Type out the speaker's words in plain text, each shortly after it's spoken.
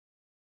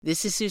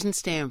This is Susan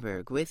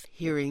Stamberg with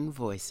Hearing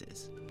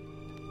Voices.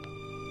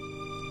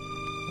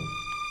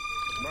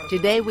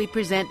 Today we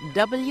present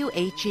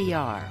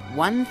WHER,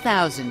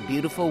 1000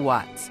 Beautiful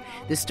Watts,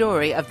 the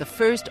story of the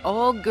first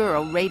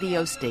all-girl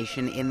radio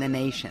station in the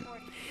nation.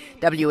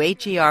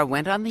 WHER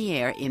went on the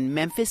air in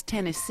Memphis,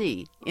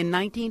 Tennessee in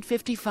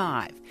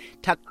 1955,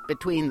 tucked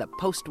between the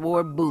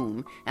post-war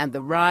boom and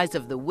the rise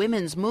of the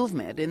women's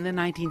movement in the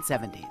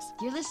 1970s.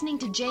 You're listening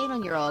to Jane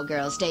on your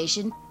all-girl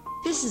station.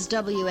 This is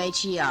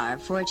WHER,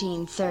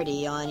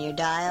 1430 on your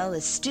dial,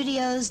 the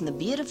studios in the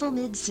beautiful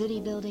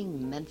mid-city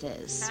building,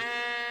 Memphis.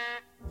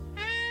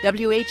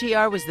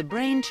 WHER was the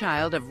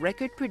brainchild of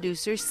record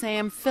producer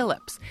Sam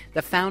Phillips,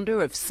 the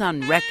founder of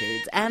Sun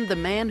Records and the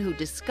man who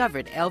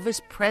discovered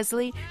Elvis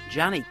Presley,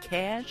 Johnny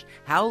Cash,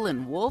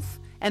 Howlin' Wolf,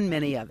 and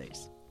many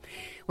others.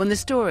 When the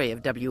story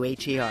of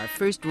WHER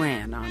first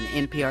ran on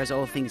NPR's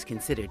All Things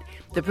Considered,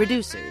 the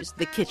producers,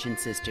 the Kitchen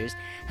Sisters,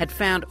 had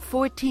found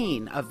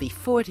 14 of the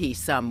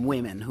 40-some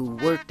women who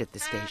worked at the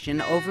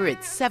station over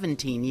its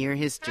 17-year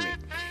history.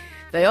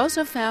 They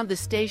also found the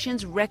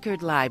station's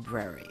record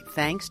library,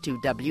 thanks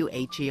to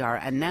WHER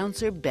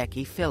announcer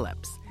Becky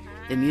Phillips.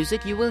 The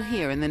music you will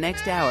hear in the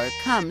next hour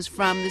comes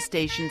from the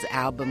station's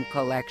album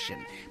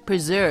collection,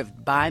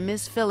 preserved by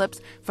Miss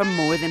Phillips for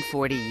more than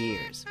 40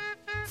 years.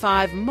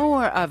 5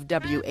 more of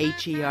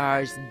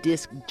WHER's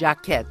disc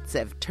jaquettes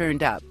have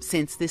turned up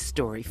since this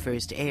story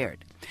first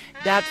aired.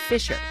 Dot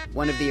Fisher,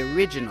 one of the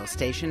original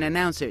station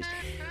announcers,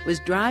 was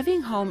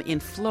driving home in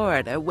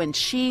Florida when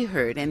she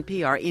heard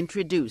NPR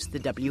introduce the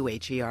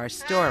WHER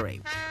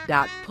story.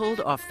 Dot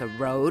pulled off the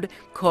road,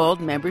 called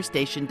member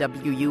station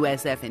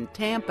WUSF in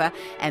Tampa,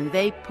 and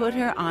they put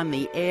her on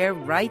the air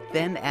right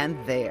then and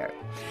there.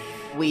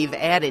 We've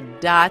added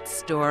Dot's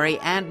story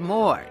and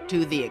more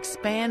to the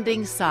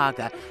expanding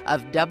saga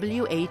of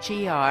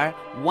WHER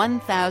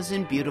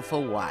 1000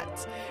 Beautiful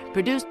Watts,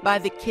 produced by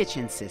the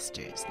Kitchen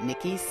Sisters,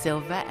 Nikki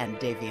Silva and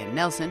Davia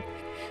Nelson,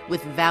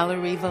 with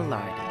Valerie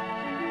Velarde.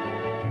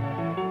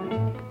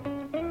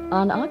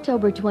 On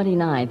October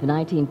 29,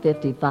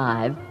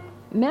 1955,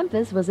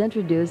 Memphis was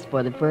introduced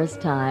for the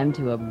first time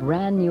to a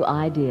brand new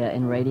idea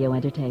in radio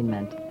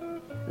entertainment.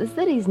 The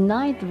city's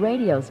 9th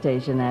radio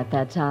station at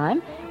that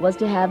time was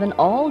to have an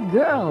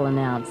all-girl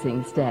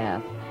announcing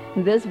staff.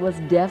 This was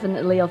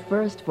definitely a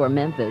first for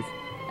Memphis,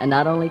 and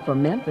not only for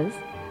Memphis,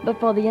 but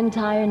for the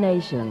entire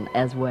nation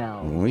as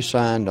well. When we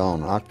signed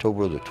on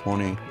October the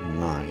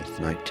 29th,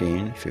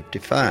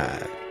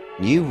 1955,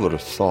 you would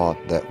have thought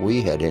that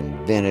we had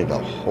invented a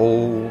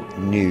whole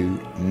new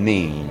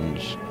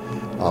means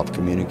of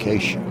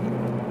communication.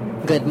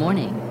 Good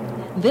morning.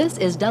 This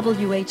is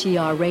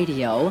WHER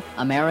Radio,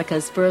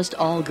 America's first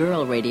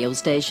all-girl radio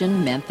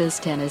station, Memphis,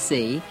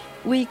 Tennessee.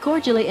 We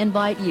cordially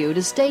invite you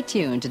to stay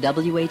tuned to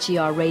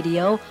WHER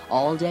Radio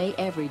all day,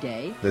 every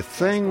day. The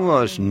thing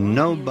was,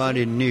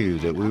 nobody knew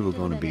that we were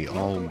going to be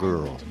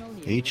all-girl.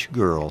 Each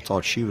girl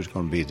thought she was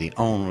going to be the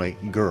only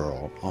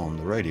girl on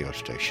the radio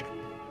station.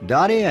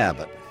 Dottie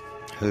Abbott,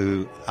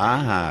 who I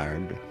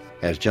hired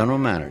as general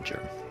manager,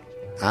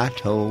 I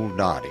told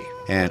Dottie,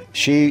 and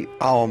she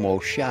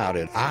almost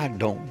shouted, "I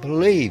don't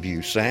believe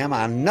you, Sam.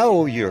 I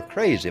know you're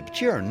crazy,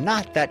 but you're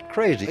not that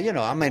crazy."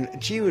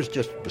 She was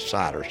just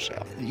beside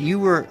herself. You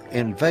were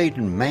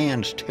invading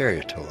man's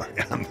territory.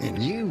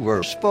 You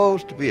were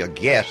supposed to be a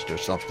guest or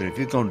something if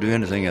you're going to do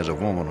anything as a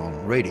woman on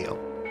the radio.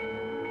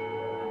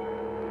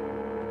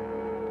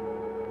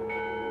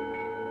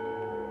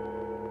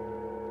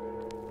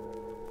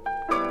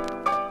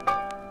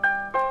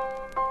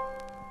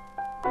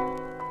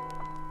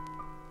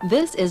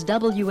 This is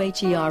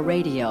WHER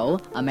Radio,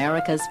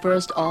 America's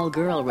first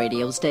all-girl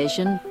radio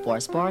station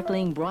for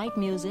sparkling, bright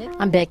music.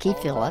 I'm Becky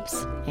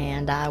Phillips,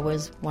 and I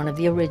was one of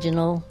the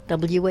original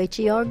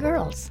WHER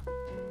girls.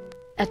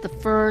 At the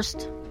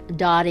first,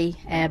 Dottie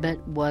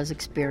Abbott was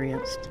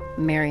experienced.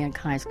 Marion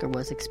Keisker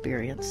was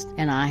experienced,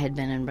 and I had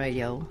been in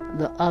radio.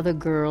 The other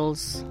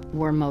girls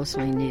were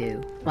mostly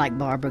new, like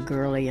Barbara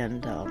Gurley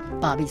and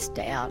Bobby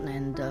Stout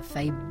and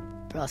Faye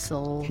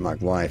Russell. My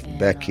wife,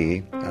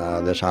 Becky,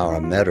 that's how I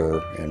met her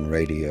in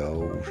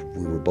radio.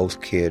 We were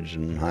both kids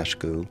in high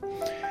school.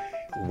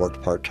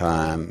 Worked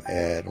part-time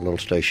at a little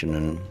station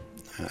in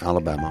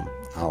Alabama,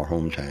 our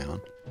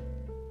hometown.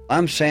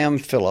 I'm Sam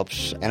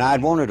Phillips, and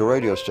I'd wanted a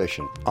radio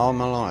station all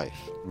my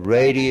life.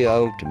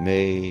 Radio, to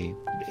me,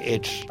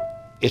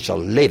 it's a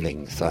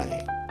living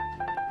thing.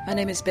 My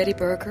name is Betty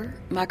Berger.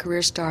 My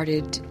career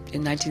started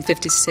in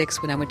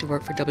 1956 when I went to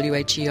work for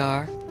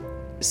WHER.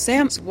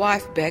 Sam's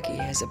wife, Becky,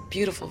 has a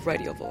beautiful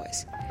radio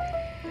voice.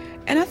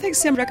 And I think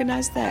Sam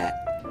recognized that,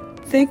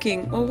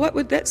 thinking, well, what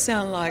would that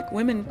sound like?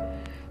 Women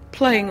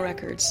playing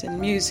records and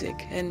music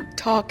and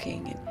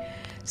talking and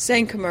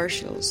saying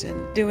commercials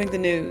and doing the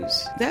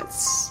news.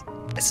 That's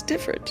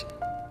different.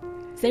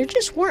 There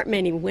just weren't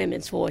many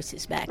women's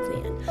voices back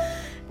then.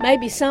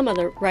 Maybe some of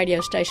the radio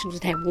stations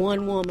would have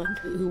one woman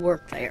who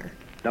worked there.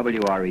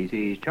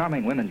 WREC's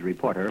charming women's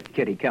reporter,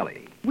 Kitty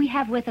Kelly. We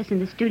have with us in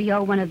the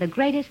studio one of the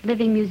greatest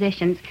living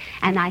musicians,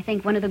 and I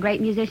think one of the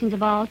great musicians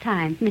of all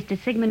time, Mr.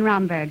 Sigmund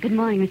Romberg. Good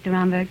morning, Mr.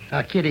 Romberg.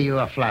 Kitty, you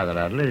are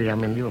flattered. Really, I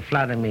mean, you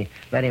flatter me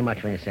very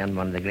much when you say I'm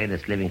one of the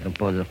greatest living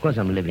composers. Of course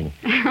I'm living.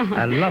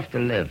 I love to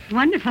live.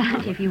 Wonderful.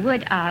 If you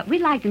would,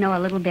 we'd like to know a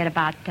little bit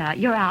about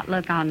your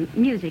outlook on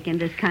music in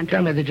this country.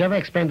 Tell me, did you ever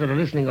explain to the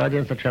listening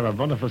audience that you have a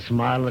wonderful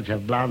smile, that you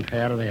have blonde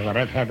hair, and you have a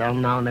red head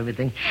on now and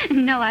everything?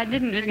 No, I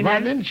didn't.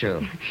 Why didn't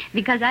you?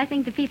 Because I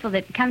think the people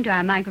that come to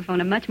our microphone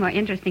are much more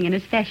interesting, and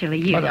especially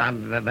you.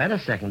 But wait a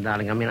second,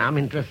 darling. I mean, I'm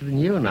interested in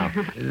you now.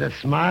 The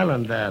smile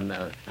and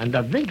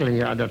that twinkle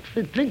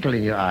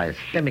in your eyes.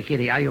 Tell me,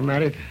 Kitty, are you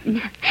married?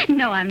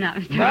 No, I'm not,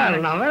 Mr. Well,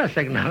 Robert. now, wait a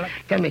second now.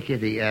 Tell me,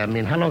 Kitty, I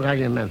mean, how long are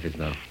you in Memphis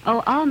now?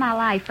 Oh, all my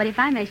life. But if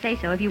I may say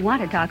so, if you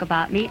want to talk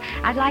about me,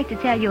 I'd like to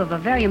tell you of a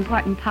very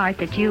important part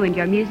that you and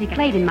your music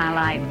played in my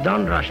life.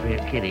 Don't rush me,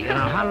 Kitty.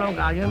 Now, how long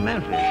are you in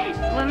Memphis?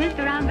 Well,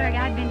 Mr. Romberg,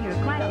 I've been here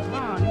quite a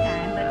long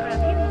time, but for a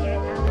few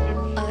years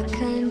I was in... A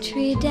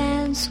country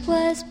dance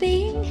was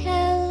being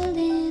held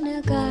in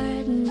a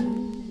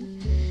garden.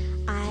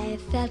 I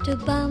felt a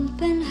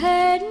bump and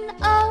heard an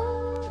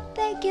oh,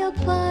 beg your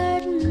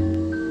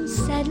pardon.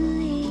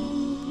 Suddenly,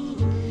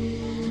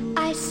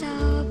 I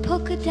saw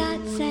polka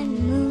dots and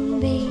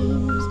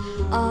moonbeams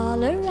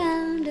all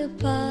around a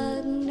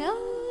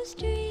pug-nosed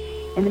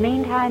tree. In the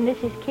meantime,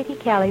 this is Kitty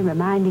Kelly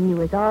reminding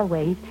you, as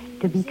always,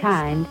 to be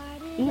kind,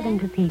 even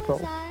to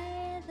people.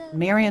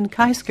 Marian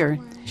Keisker,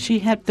 she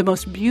had the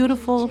most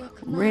beautiful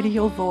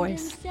radio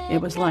voice.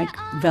 It was like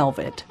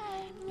velvet.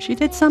 She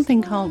did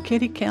something called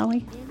Kitty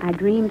Kelly. I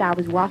dreamed I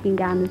was walking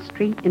down the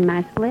street in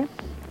my slips.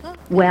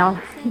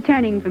 Well,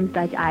 turning from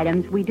such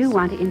items, we do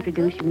want to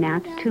introduce you now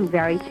to two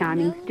very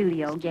charming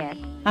studio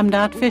guests. I'm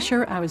Dot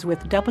Fisher. I was with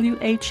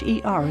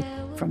WHER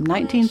from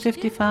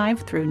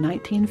 1955 through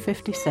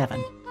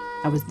 1957.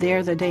 I was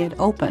there the day it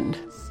opened.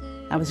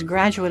 I was a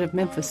graduate of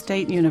Memphis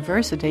State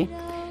University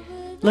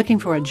looking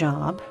for a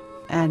job,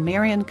 and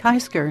Marian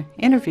Keisker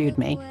interviewed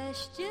me.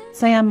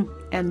 Sam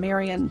and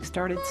Marian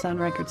started Sun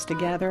Records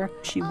together.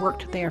 She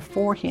worked there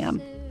for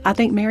him. I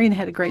think Marian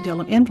had a great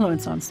deal of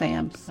influence on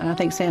Sam, and I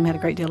think Sam had a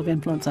great deal of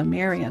influence on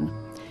Marian.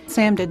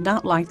 Sam did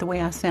not like the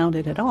way I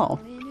sounded at all,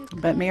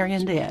 but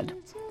Marian did.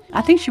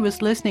 I think she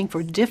was listening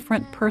for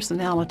different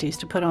personalities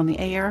to put on the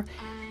air,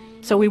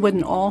 so we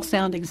wouldn't all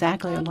sound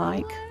exactly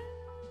alike.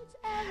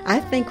 I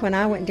think when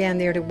I went down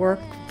there to work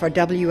for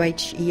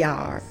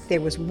WHER, there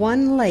was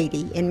one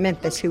lady in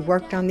Memphis who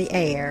worked on the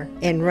air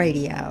in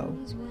radio.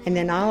 And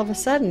then all of a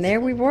sudden, there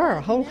we were,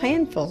 a whole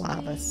handful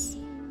of us.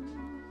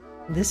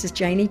 This is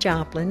Janie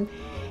Joplin.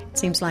 It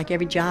seems like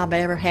every job I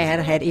ever had,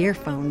 I had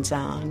earphones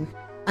on.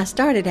 I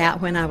started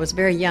out when I was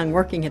very young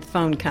working at the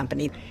phone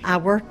company. I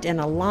worked in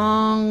a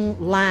long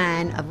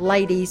line of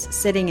ladies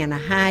sitting in a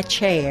high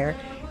chair.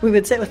 We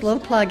would sit with a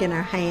little plug in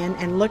our hand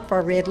and look for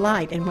a red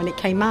light, and when it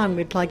came on,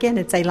 we'd plug in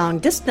and say, long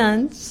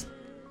distance.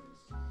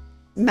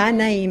 My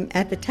name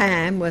at the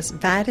time was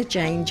Vida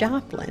Jane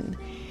Joplin,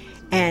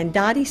 and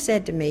Dottie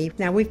said to me,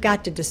 now we've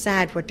got to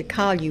decide what to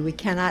call you. We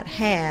cannot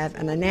have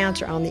an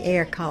announcer on the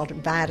air called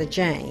Vida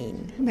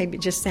Jane. Maybe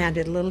it just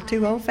sounded a little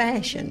too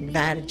old-fashioned.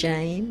 Vida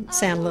Jane,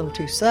 sound a little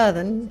too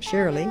Southern,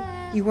 surely.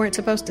 You weren't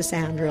supposed to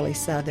sound really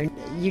Southern.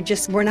 You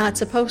just were not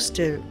supposed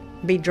to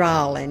be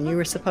drawling. You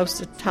were supposed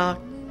to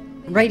talk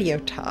radio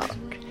talk,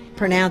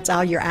 pronounce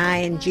all your I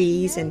and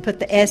G's and put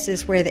the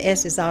S's where the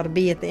S's ought to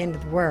be at the end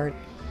of the word.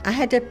 I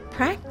had to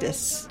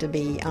practice to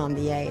be on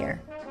the air.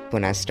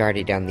 When I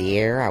started on the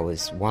air, I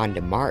was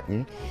Wanda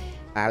Martin.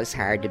 I was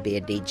hired to be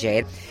a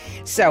DJ.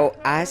 So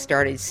I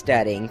started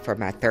studying for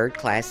my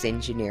third-class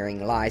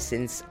engineering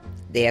license.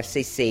 The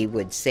FCC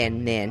would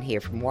send men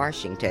here from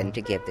Washington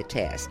to give the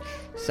test.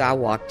 So I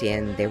walked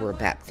in, there were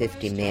about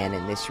 50 men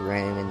in this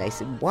room, and they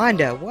said,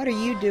 Wanda, what are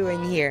you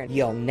doing here?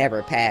 You'll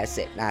never pass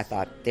it. And I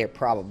thought, they're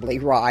probably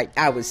right.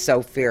 I was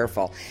so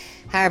fearful.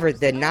 However,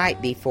 the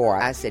night before,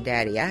 I said,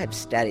 Daddy, I have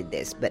studied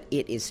this, but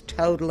it is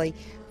totally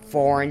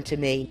foreign to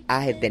me.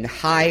 I have been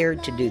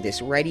hired to do this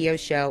radio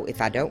show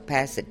if I don't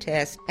pass the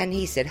test. And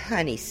he said,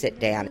 honey, sit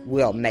down.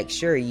 We'll make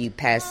sure you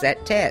pass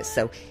that test.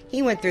 So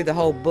he went through the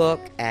whole book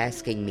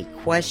asking me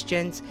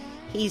questions.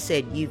 He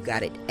said, you've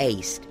got it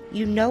aced.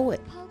 You know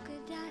it.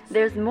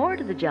 There's more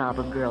to the job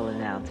of girl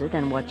announcer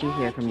than what you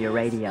hear from your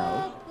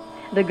radio.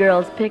 The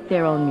girls pick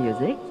their own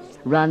music,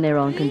 run their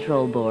own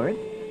control board,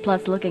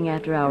 plus looking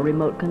after our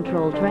remote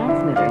control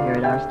transmitter here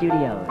at our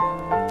studios.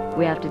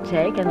 We have to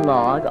take and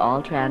log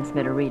all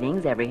transmitter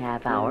readings every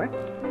half hour,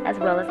 as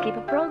well as keep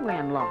a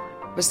program log.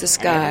 It was this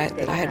guy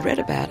that I had read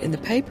about in the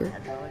paper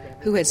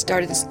who had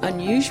started this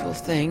unusual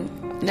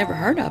thing, never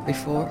heard of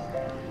before,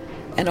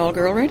 an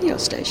all-girl radio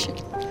station.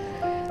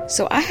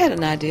 So I had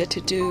an idea to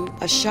do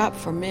a shop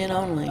for men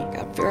only,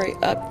 a very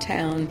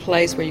uptown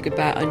place where you could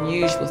buy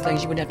unusual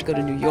things. You wouldn't have to go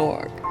to New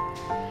York.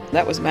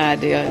 That was my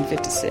idea in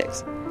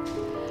 '56.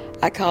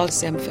 I called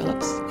Sam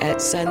Phillips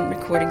at Sun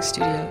Recording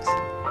Studios.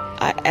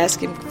 I asked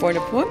him for an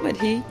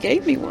appointment. He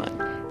gave me one.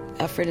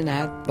 Alfred and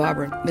I,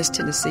 Barbara, Miss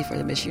Tennessee for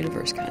the Miss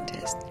Universe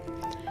contest.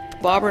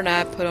 Barbara and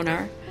I put on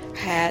our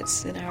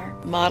hats and our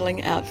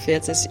modeling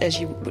outfits as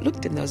you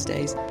looked in those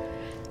days.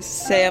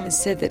 Sam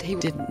said that he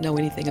didn't know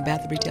anything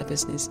about the retail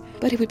business,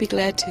 but he would be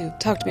glad to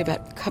talk to me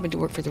about coming to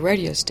work for the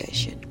radio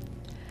station.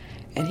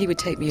 And he would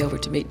take me over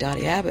to meet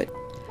Dottie Abbott.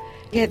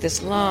 He had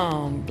this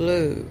long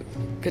blue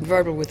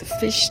convertible with the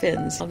fish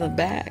fins on the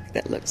back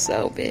that looked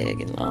so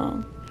big and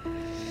long.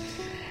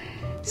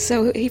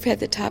 So he had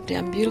the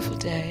top-down beautiful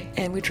day,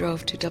 and we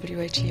drove to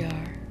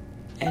WHER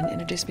and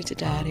introduced me to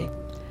Dottie.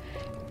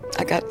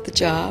 I got the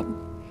job.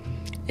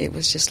 It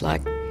was just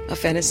like a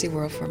fantasy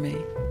world for me.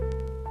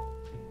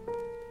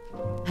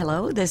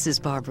 Hello, this is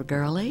Barbara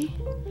Gurley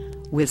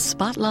with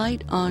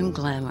Spotlight on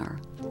Glamour.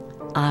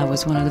 I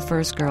was one of the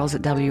first girls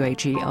at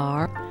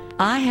WHER.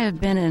 I have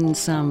been in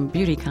some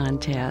beauty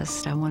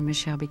contests. I won Miss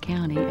Shelby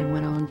County and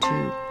went on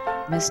to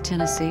Miss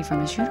Tennessee for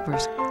Miss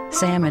Universe.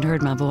 Sam had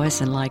heard my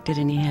voice and liked it,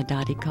 and he had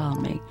Dottie call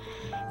me.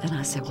 Then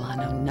I said, well, I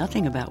know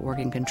nothing about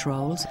working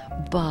controls,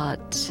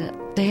 but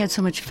they had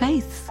so much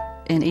faith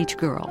in each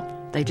girl.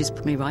 They just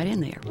put me right in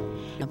there.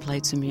 I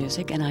played some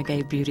music, and I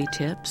gave beauty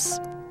tips,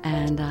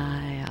 and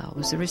I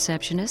was a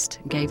receptionist,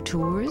 gave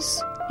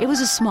tours. It was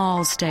a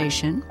small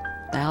station,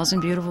 1,000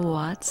 beautiful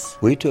watts.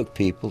 We took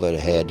people that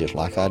had, just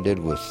like I did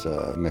with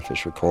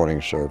Memphis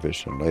Recording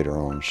Service and later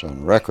on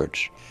Sun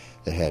Records,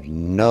 that had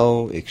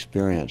no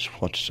experience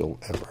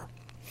whatsoever.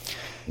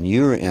 And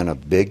you were in a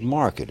big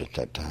market at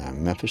that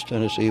time. Memphis,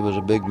 Tennessee was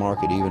a big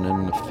market even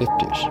in the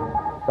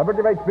 50s.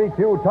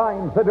 WHBQ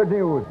Time Center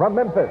News from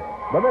Memphis,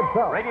 the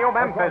Mid-South. Radio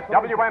Memphis,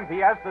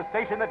 WMPS, the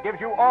station that gives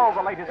you all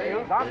the latest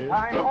news on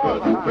time, all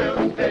the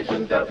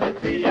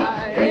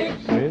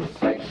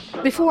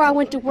time. Before I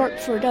went to work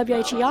for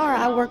WHER,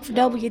 I worked for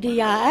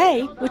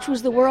WDIA, which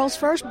was the world's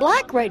first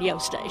black radio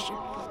station.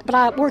 But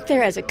I worked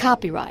there as a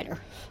copywriter.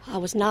 I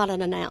was not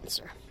an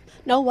announcer.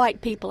 No white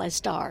people as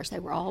stars. They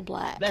were all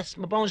black. Bless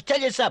my bones. Tell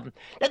you something.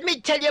 Let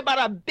me tell you about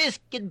a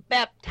biscuit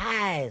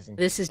baptizing.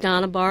 This is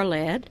Donna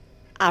Barlett.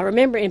 I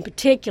remember in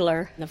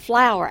particular the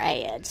flour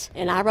ads,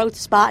 and I wrote the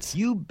spots.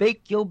 You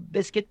bake your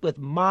biscuit with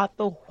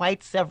Martha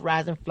White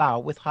self-rising flour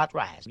with hot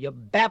rice. You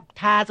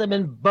baptize them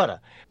in butter.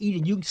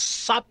 Eating, you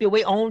sop your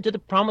way on to the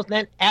promised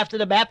land after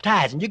the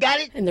baptizing. You got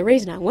it? And the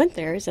reason I went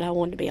there is that I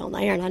wanted to be on the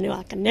air, and I knew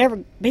I could never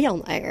be on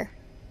the air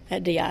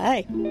at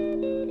DIA.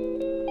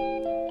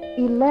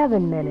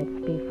 11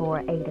 minutes before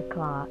 8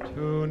 o'clock.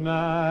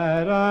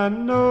 Tonight I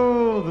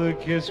know the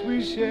kiss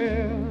we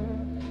share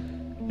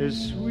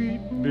is sweet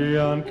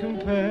beyond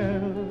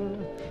compare,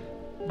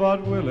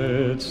 but will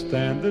it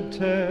stand the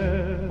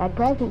test? At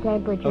present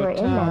temperature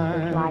in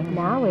Memphis right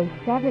now is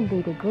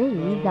 70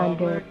 degrees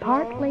under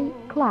partly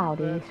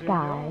cloudy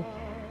skies.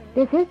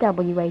 This is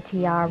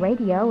WHER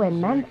Radio in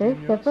Memphis,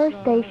 the first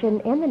station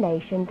in the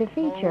nation to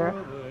feature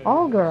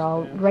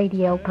all-girl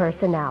radio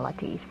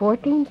personalities.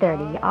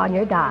 1430 on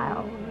your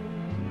dial.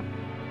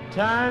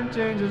 Time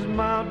changes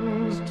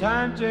mountains,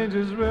 time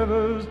changes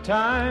rivers,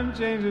 time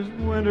changes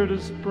winter to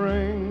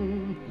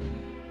spring.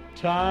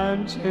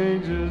 Time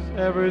changes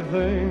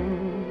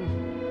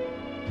everything,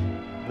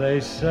 they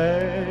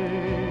say.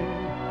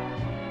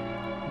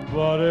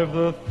 But if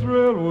the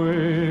thrill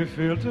we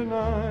feel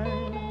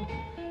tonight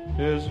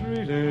is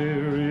really,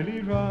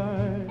 really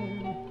right,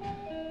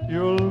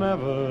 you'll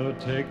never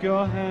take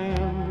your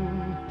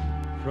hand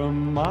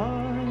from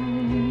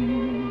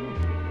mine,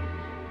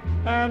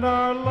 and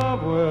our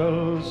love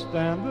will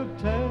stand the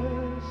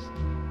test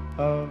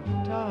of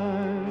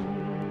time.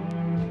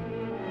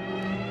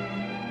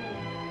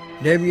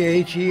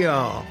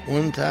 WHER,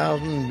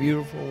 1,000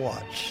 beautiful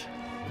watts,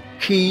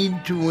 keyed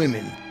to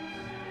women.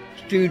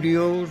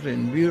 Studios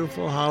in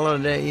beautiful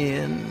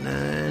Holiday Inn,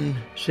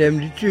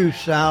 972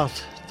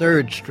 South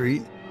 3rd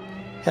Street.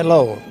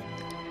 Hello.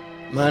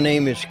 My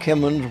name is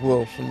Kimmons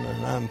Wilson,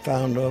 and I'm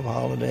founder of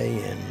Holiday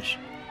Inns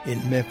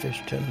in Memphis,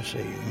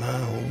 Tennessee, my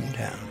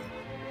hometown.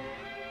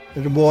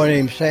 There's a boy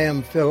named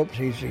Sam Phillips.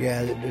 He's the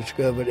guy that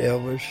discovered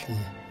Elvis and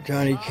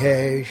Johnny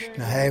Cash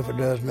and a half a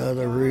dozen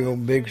other real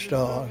big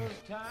stars.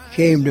 He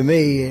came to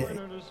me.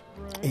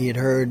 He had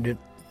heard that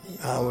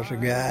I was a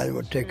guy that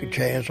would take a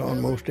chance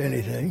on most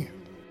anything.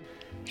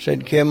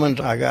 Said, Kimmons,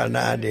 I got an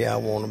idea. I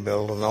want to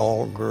build an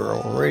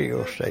all-girl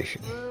radio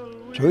station.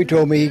 So he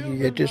told me he could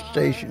get this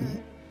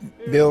station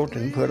built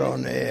and put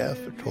on the air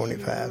for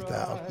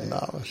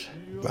 $25,000.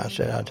 I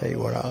said, I'll tell you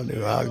what I'll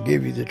do. I'll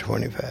give you the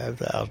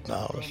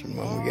 $25,000, and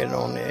when we get it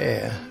on the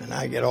air and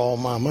I get all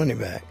my money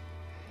back,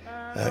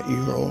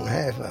 you own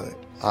half of it.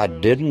 I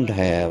didn't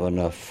have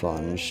enough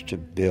funds to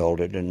build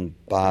it and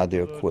buy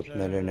the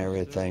equipment and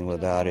everything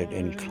without it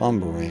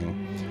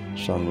encumbering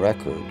Sun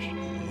Records.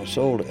 I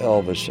sold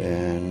Elvis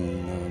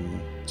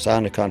and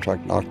signed a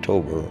contract in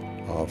October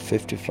of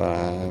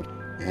 '55.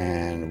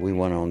 And we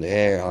went on the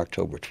air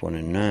October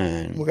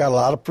 29. We got a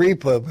lot of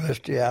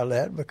pre-publicity out of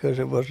that because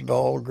it was an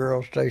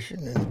all-girl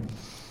station, and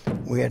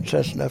we had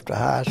sense enough to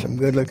hire some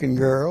good-looking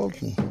girls.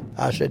 And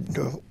I said,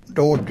 don't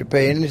want you to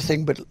pay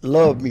anything but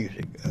love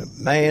music. A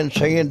man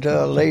singing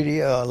to a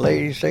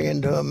lady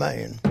singing to a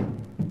man.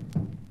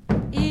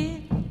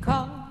 It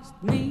cost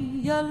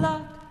me a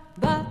lot,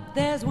 but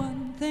there's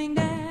one thing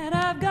that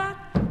I've got.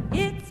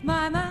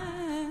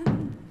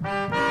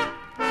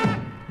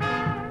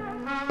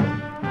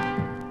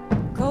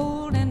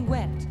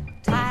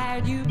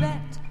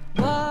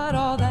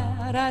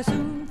 I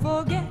soon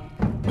forget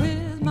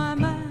with my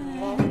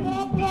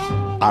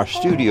mind. Our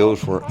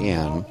studios were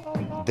in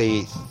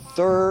the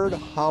third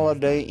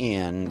Holiday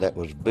Inn that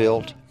was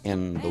built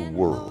in the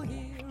world.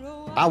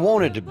 I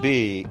wanted to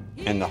be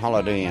in the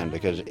Holiday Inn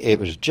because it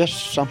was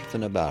just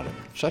something about it.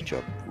 Such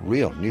a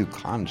real new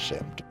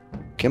concept.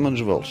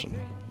 Kimmons Wilson,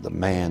 the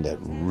man that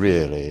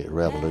really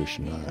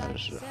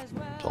revolutionized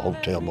the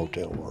hotel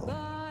motel world.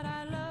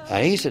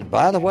 And he said,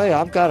 by the way,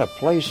 I've got a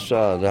place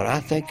that I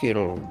think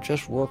it'll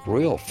just work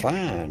real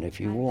fine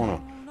if you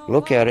want to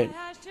look at it.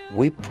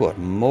 We put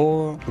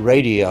more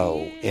radio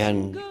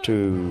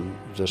into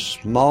the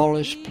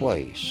smallest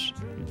place.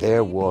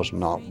 There was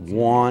not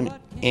 1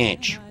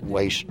 inch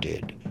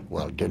wasted.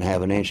 Well, it didn't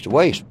have an inch to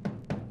waste.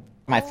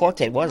 My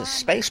forte was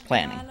space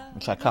planning,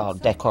 which I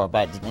called Decor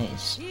by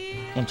Denise,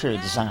 interior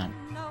design.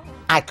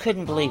 I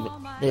couldn't believe it.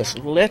 This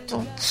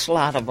little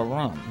slot of a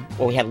room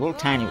where we had a little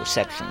tiny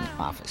reception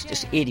office,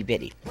 just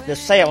itty-bitty. The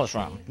sales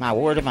room, my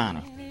word of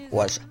honor,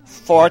 was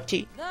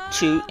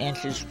 42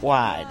 inches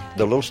wide.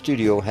 The little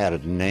studio had a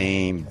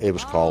name. It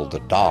was called the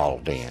Doll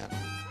Den.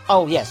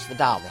 Oh, yes, the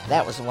Doll Den.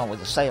 That was the one where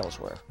the sales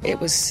were. It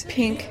was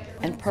pink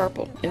and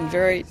purple in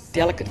very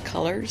delicate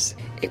colors.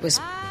 It was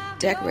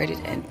decorated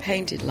and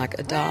painted like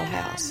a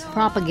dollhouse.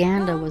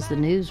 Propaganda was the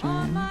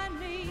newsroom.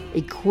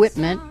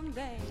 Equipment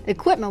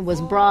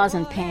was bras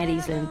and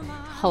panties and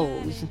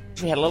hose.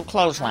 We had a little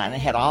clothesline that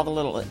had all the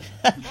little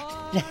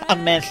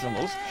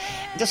unmentionables.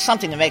 Just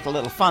something to make a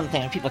little fun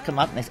thing. And people come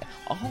up and they say,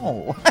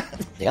 oh,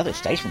 the other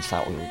stations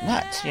thought we were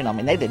nuts. You know, I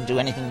mean, they didn't do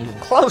anything even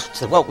close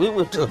to what we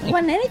were doing. It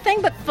wasn't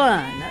anything but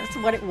fun. That's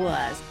what it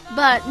was.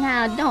 But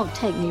now, don't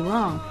take me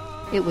wrong.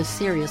 It was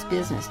serious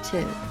business,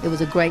 too. It was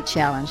a great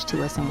challenge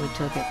to us, and we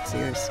took it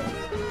seriously.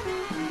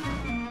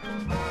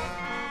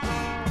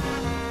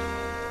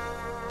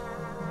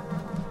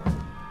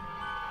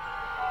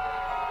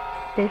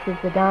 This is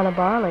the Donna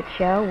Bartlett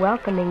Show,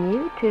 welcoming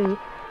you to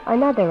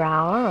another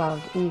hour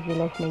of easy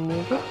listening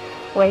music,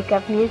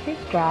 wake-up music,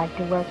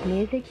 drive-to-work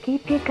music,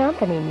 keep you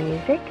company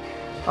music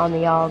on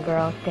the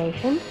all-girl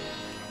station.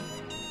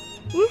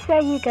 You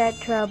say you got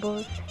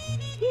troubles.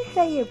 You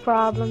say your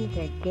problems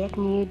are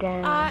getting you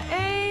down. I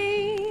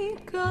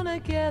ain't gonna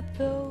get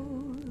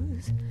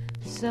those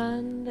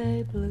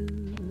Sunday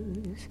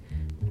blues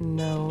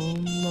no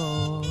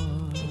more.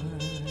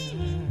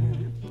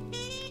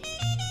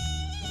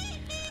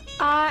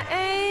 I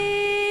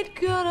ain't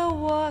gonna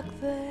walk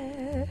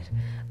that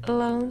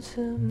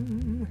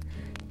lonesome,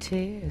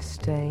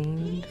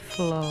 tear-stained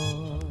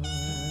floor.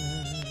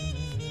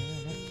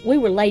 We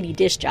were lady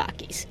disc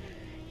jockeys,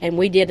 and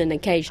we did an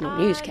occasional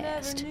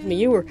newscast. I mean,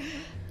 you were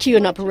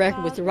queuing up a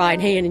record with the right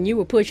hand, and you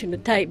were pushing the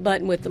tape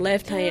button with the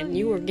left hand, and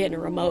you were getting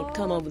a remote to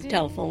come over the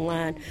telephone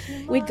line.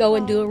 We'd go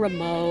and do a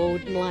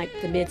remote, like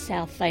the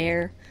Mid-South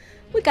Fair.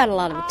 We got a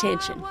lot of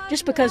attention,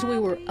 just because we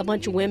were a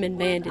bunch of women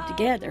banded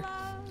together.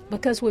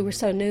 Because we were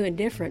so new and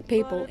different,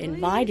 people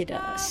invited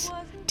us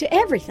to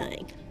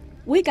everything.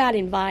 We got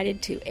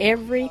invited to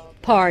every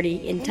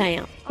party in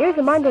town. Here's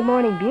a Monday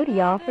morning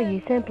beauty offer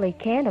you simply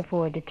can't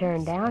afford to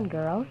turn down,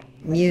 girls.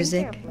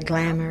 Music,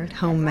 glamour,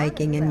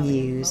 homemaking, and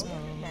news.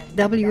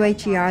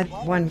 WHER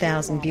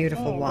 1,000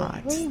 beautiful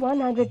watts.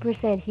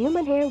 100%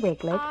 human hair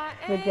wiglets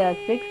for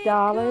just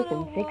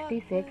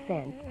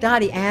 $6.66.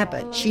 Dottie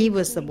Abbott, she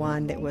was the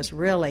one that was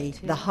really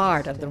the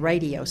heart of the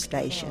radio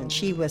station.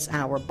 She was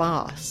our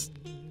boss.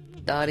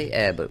 Dottie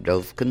Abbott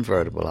drove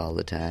convertible all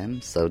the time,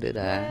 so did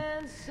I.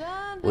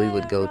 We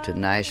would go to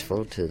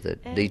Nashville to the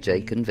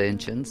DJ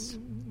conventions.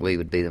 We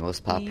would be the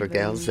most popular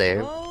gals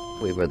there.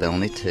 We were the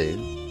only two.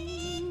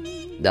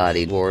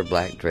 Dottie wore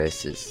black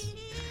dresses.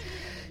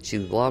 She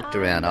walked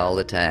around all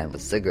the time with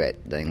a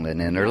cigarette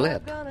dangling in her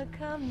lip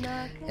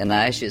and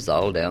ashes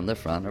all down the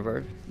front of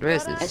her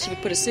dresses. And she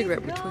would put a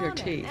cigarette between her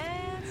teeth,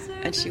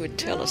 and she would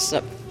tell us,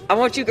 I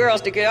want you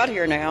girls to get out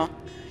here now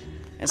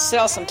and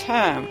sell some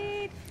time.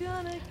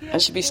 And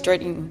she'd be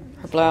straightening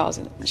her blouse,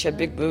 and she had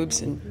big boobs,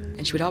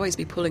 and she would always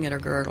be pulling at her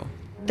girdle.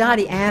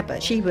 Dottie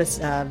Abbott, she was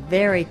a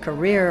very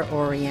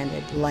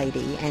career-oriented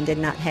lady and did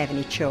not have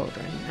any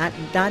children.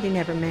 Dottie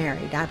never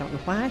married. I don't know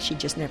why, she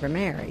just never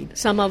married.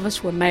 Some of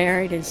us were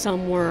married and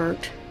some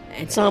weren't,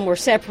 and some were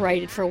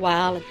separated for a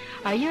while.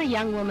 Are you a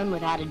young woman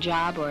without a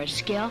job or a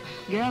skill?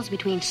 Girls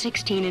between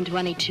 16 and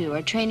 22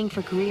 are training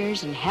for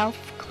careers in health,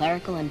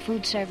 clerical, and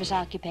food service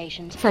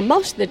occupations. For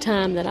most of the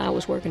time that I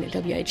was working at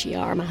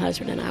WHER, my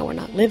husband and I were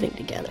not living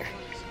together.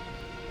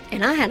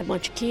 And I had a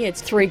bunch of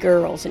kids, 3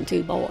 girls and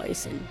 2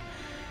 boys, and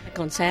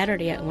on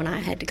Saturday, when I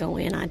had to go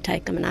in, I'd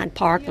take them and I'd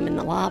park them in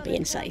the lobby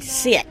and say,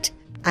 sit.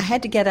 I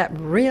had to get up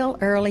real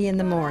early in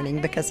the morning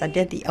because I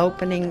did the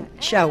opening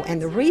show.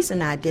 And the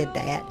reason I did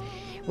that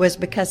was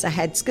because I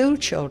had school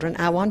children.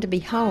 I wanted to be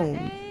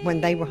home when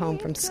they were home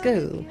from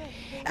school.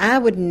 I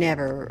would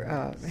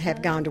never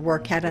have gone to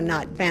work had I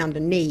not found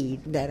a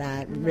need that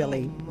I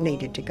really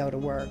needed to go to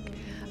work.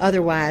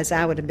 Otherwise,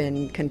 I would have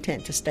been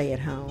content to stay at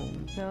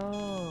home.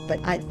 But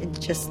I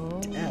just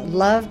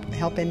loved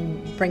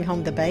helping bring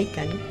home the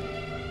bacon.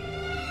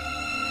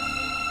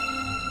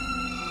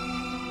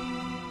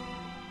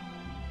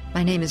 My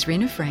My name is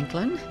Rena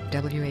Franklin,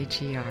 WHER,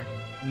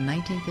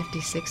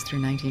 1956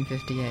 through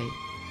 1958.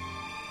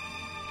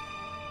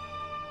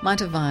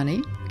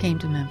 Montavani came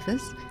to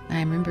Memphis. I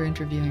remember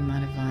interviewing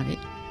Montavani.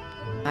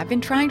 I've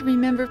been trying to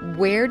remember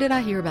where did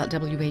I hear about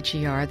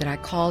WHER that I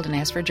called and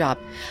asked for a job.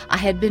 I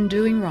had been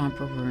doing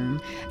Romper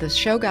Room. The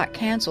show got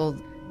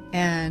canceled,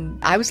 and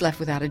I was left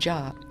without a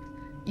job.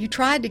 You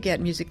tried to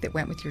get music that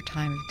went with your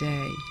time of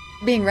day.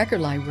 Being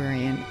record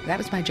librarian, that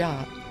was my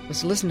job,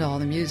 was to listen to all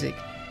the music.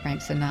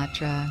 Frank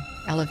Sinatra,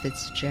 Ella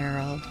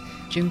Fitzgerald,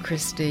 June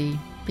Christie.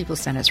 People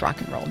sent us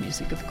rock and roll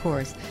music, of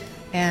course,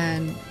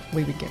 and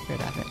we would get rid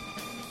of it.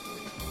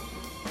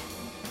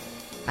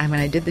 And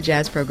when I did the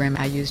jazz program,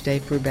 I used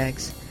Dave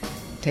Brubeck's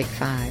Take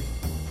 5.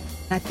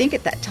 I think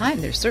at that time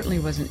there certainly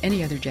wasn't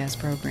any other jazz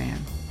program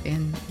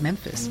in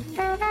Memphis.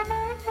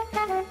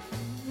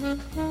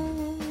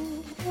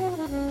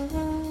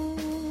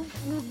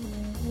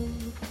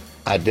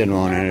 I didn't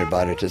want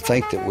anybody to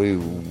think that we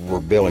were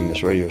building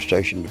this radio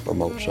station to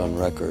promote Sun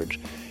Records.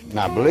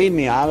 Now, believe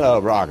me, I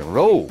love rock and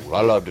roll.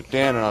 I loved it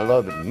then and I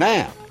love it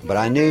now. But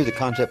I knew the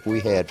concept we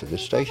had for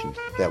this station,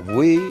 that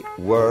we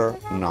were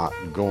not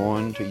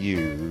going to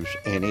use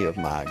any of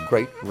my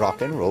great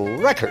rock and roll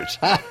records.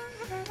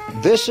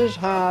 This is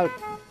how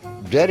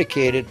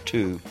dedicated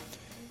to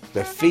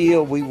the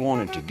feel we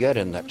wanted to get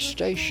in that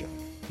station.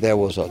 There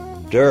was a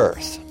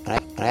dearth,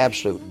 an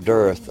absolute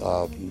dearth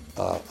of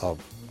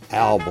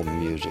album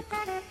music.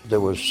 There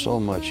was so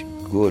much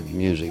good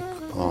music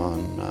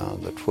on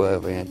the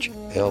 12-inch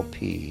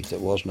LPs that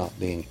was not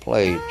being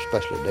played,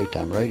 especially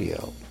daytime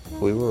radio.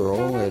 We were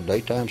only a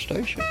daytime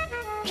station,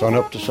 sun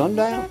up to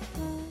sundown.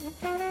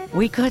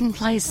 We couldn't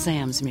play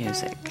Sam's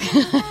music.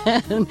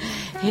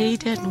 He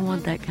didn't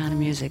want that kind of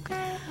music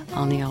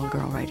on the old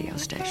girl radio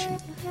station.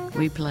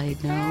 We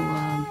played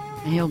no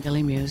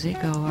hillbilly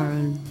music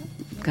or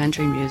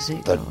country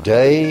music. The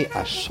day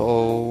I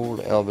sold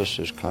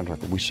Elvis's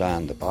contract, we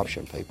signed the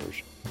option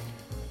papers.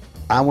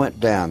 I went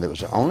down. That was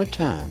the only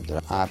time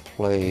that I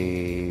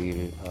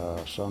played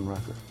Sun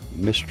Record,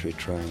 Mystery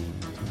Train.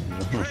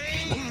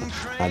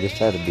 I just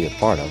had to be a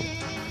part of it.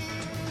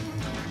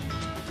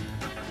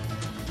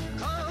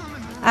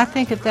 I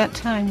think at that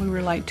time we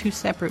were like two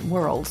separate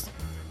worlds.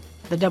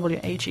 The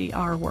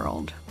WHER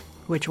world,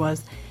 which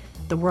was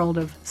the world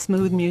of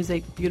smooth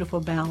music, beautiful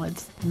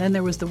ballads. And then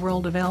there was the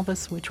world of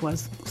Elvis, which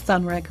was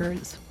Sun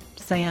Records,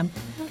 Sam,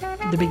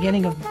 the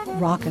beginning of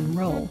rock and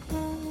roll.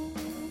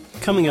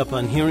 Coming up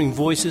on Hearing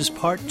Voices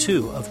Part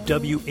 2 of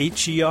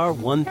WHER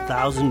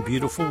 1000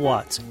 Beautiful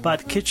Watts by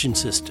the Kitchen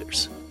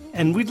Sisters.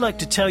 And we'd like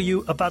to tell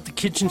you about the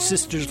Kitchen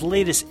Sisters'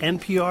 latest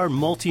NPR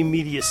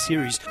multimedia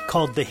series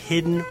called The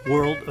Hidden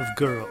World of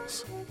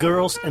Girls.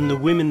 Girls and the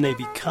women they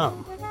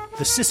become.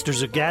 The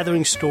sisters are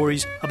gathering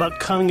stories about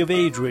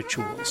coming-of-age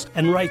rituals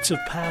and rites of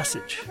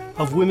passage,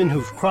 of women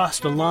who've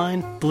crossed a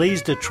line,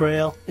 blazed a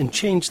trail, and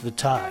changed the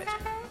tide.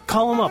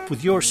 Call them up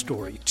with your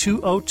story,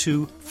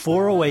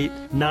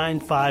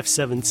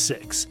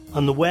 202-408-9576.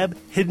 On the web,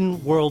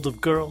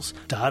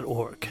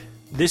 hiddenworldofgirls.org.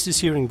 This is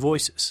Hearing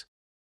Voices.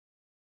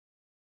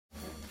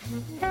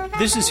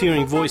 This is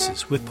Hearing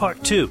Voices with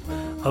Part 2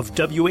 of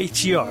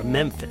WHER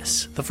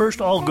Memphis, the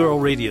first all-girl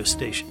radio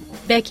station.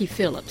 Becky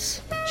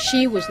Phillips,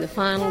 she was the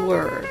final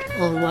word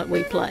on what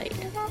we played.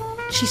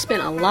 She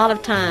spent a lot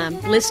of time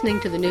listening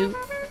to the new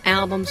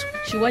albums.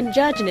 She wasn't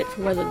judging it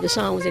for whether the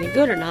song was any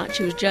good or not.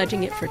 She was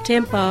judging it for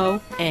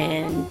tempo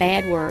and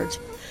bad words.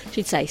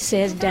 She'd say,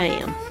 says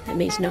damn. That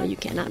means, no, you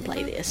cannot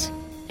play this.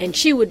 And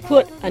she would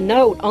put a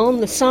note on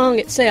the song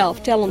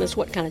itself telling us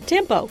what kind of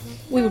tempo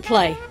we would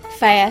play.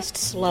 Fast,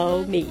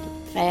 slow, medium.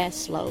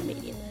 Fast, slow,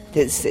 medium.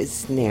 This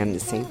is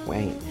Nancy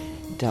Wayne,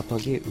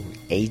 WHER,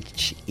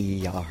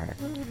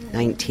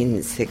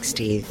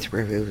 1960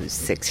 through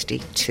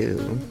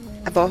 62.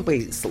 I've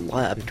always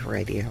loved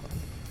radio.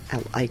 I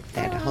like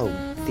that whole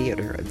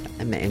theater of the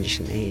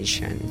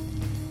imagination.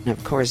 And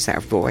of course, our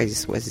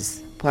voice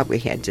was what we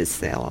had to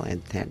sell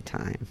at that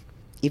time.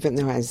 Even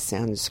though I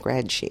sound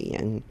scratchy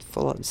and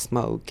full of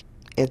smoke,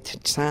 at the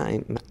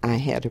time, I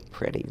had a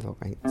pretty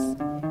voice.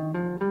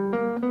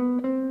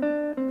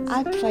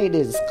 I played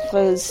as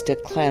close to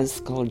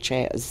classical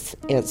jazz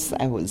as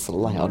I was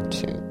allowed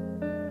to.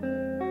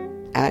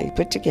 I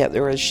put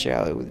together a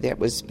show that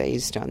was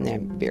based on that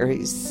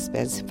very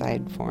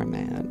specified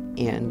format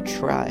and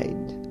tried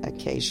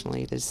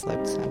occasionally to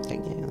slip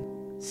something in.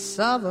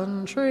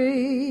 Southern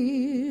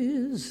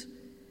trees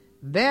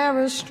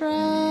bear a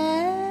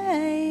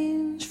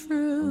strange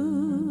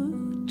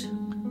fruit,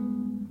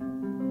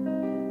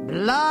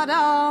 blood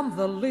on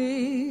the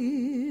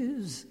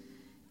leaves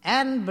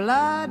and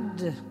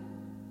blood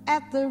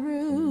at the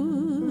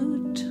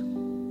root,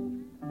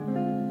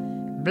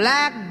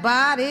 black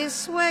bodies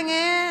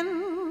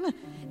swinging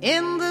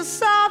in the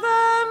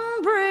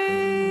southern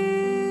breeze,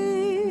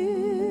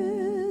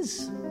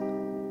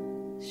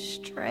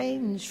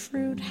 strange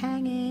fruit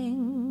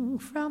hanging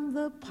from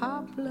the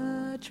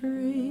poplar trees.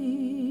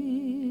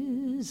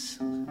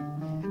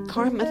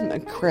 Carmen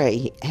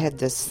McRae had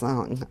this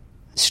song,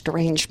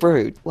 Strange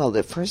Fruit. Well,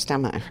 the first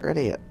time I heard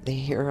it, the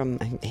hair on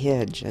my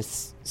head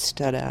just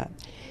stood up.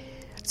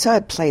 So I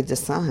played the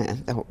song. I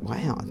thought,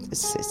 wow,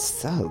 this is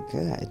so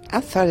good.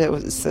 I thought it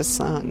was the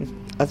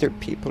song other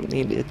people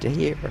needed to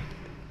hear.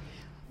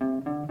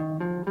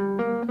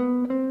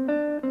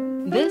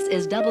 This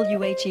is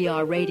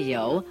WHER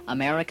Radio,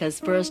 America's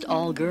first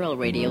all-girl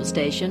radio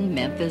station,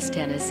 Memphis,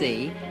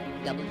 Tennessee.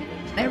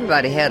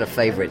 Everybody had a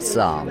favorite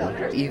song.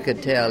 You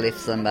could tell if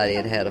somebody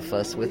had had a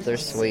fuss with their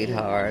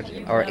sweetheart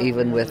or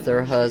even with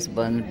their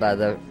husband by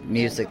the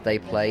music they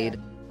played.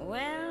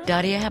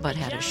 Dottie Abbott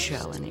had a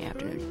show in the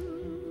afternoon.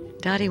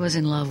 Dottie was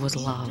in love with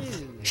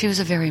love. She was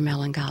a very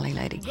melancholy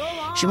lady.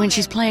 When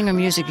she's playing her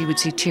music, you would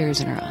see tears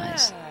in her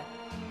eyes.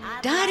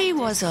 Dottie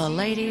was a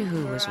lady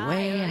who was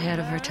way ahead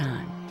of her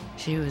time.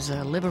 She was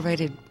a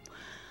liberated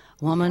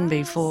woman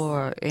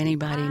before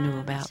anybody knew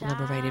about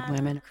liberated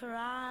women.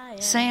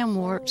 Sam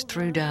worked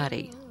through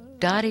Dottie.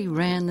 Dottie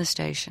ran the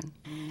station.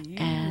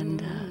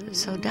 And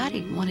so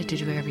Dottie wanted to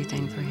do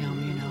everything for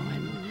him, you know,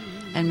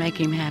 and make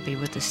him happy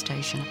with the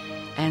station.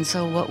 And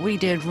so what we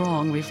did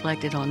wrong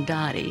reflected on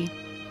Dottie.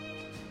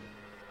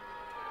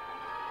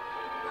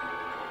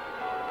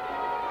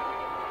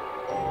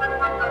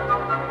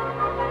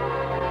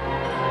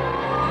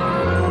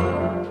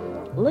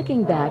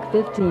 Looking back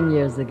 15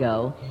 years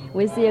ago,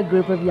 we see a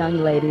group of young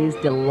ladies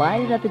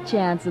delighted at the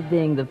chance of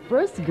being the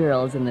first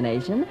girls in the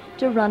nation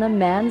to run a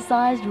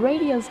man-sized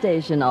radio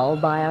station all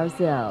by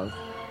ourselves.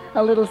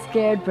 A little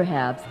scared,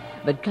 perhaps,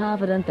 but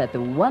confident that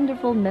the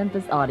wonderful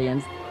Memphis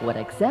audience would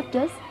accept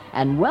us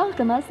and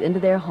welcome us into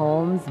their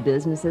homes,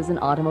 businesses, and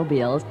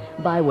automobiles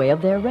by way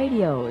of their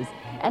radios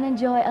and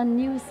enjoy a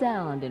new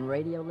sound in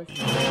radio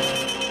listening.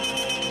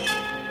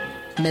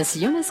 Miss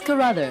Eunice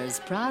Carruthers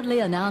proudly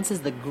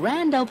announces the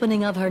grand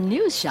opening of her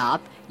new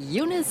shop,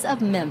 Eunice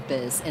of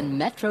Memphis, in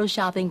Metro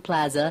Shopping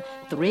Plaza,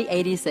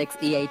 386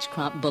 E.H.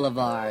 Crump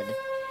Boulevard.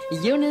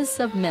 Eunice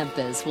of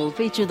Memphis will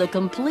feature the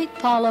complete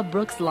Paula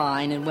Brooks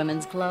line in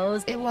women's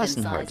clothes. It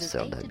wasn't hard to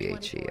sell WHER.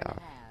 It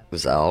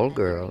was all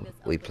girl.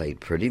 We played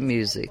pretty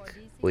music.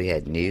 We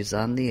had news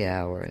on the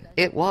hour.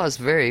 It was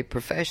very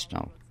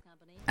professional.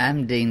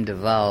 I'm Dean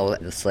Duvall,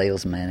 the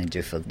sales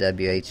manager for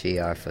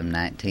WHER from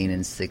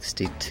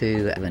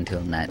 1962 until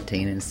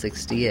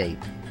 1968.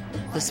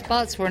 The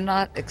spots were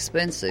not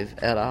expensive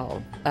at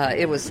all.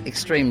 It was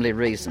extremely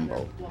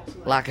reasonable,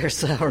 like our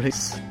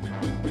salaries.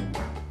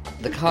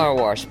 The car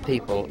wash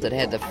people that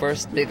had the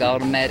first big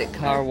automatic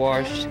car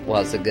wash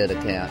was a good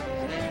account.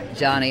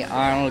 Johnny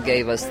Arnold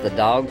gave us the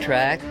dog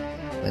track.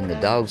 When the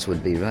dogs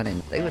would be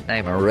running, they would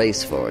name a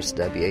race for us,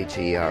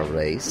 WHER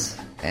race.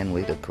 And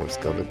we'd, of course,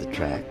 go to the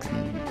track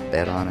and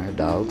bet on our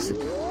dogs.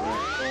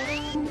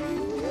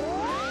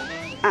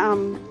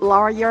 I'm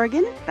Laura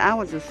Yergin. I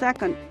was the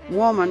second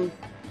woman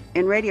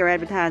in radio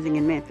advertising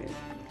in Memphis.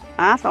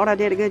 I thought I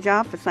did a good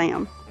job for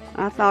Sam.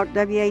 I thought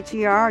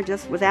WHER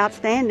just was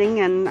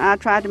outstanding, and I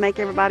tried to make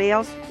everybody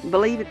else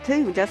believe it,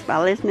 too, just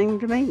by listening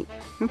to me.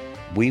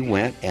 We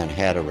went and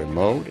had a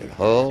remote at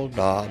Hull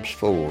Dobbs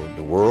Ford,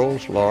 the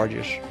world's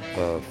largest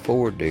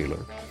Ford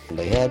dealer.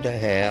 They had to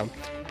have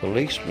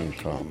policemen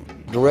come,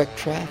 direct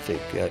traffic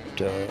at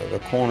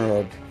the corner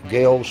of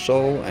Gale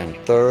Soul and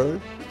 3rd.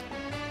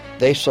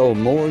 They sold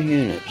more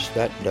units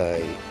that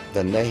day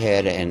than they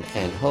had, and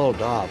Hull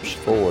Dobbs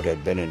Ford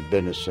had been in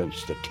business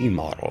since the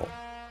T-model.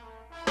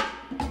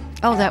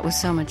 Oh, that was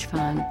so much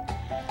fun.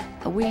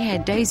 We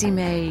had Daisy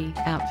May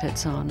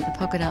outfits on, the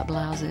polka dot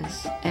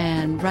blouses,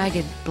 and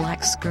ragged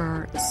black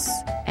skirts,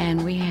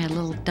 and we had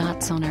little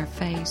dots on our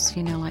face,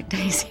 you know, like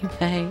Daisy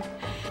May.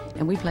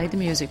 And we played the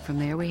music from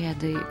there. We had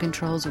the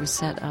controls were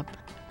set up.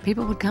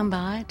 People would come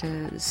by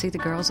to see the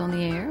girls on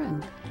the air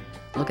and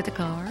look at the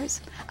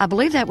cars. I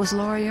believe that was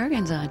Laura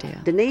Yergin's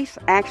idea. Denise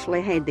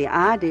actually had the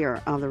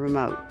idea of the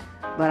remote,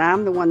 but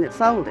I'm the one that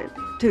sold it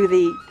to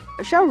the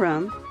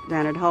showroom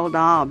down at Hull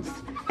Dobbs.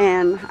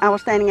 And I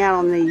was standing out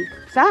on the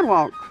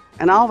sidewalk,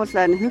 and all of a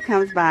sudden, who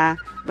comes by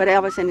but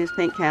Elvis in his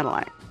pink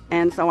Cadillac?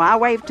 And so I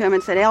waved to him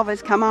and said,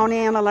 "Elvis, come on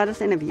in and let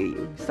us interview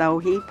you." So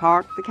he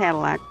parked the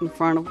Cadillac in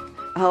front of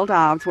Hull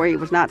Dobbs, where he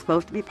was not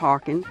supposed to be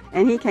parking,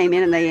 and he came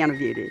in and they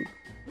interviewed him.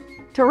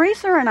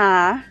 Teresa and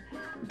I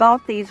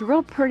bought these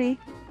real pretty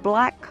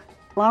black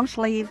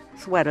long-sleeve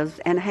sweaters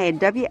and had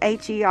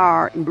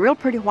WHER in real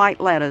pretty white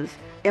letters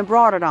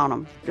embroidered on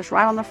them, just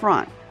right on the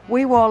front.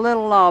 We wore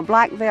little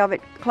black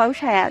velvet cloche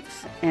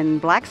hats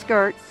and black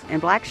skirts and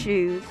black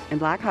shoes and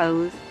black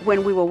hose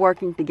when we were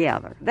working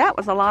together. That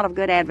was a lot of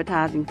good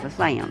advertising for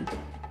Sam.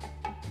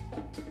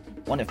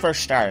 When it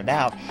first started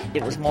out,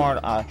 it was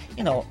more,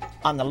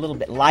 on the little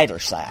bit lighter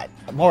side,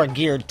 more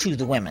geared to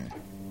the women.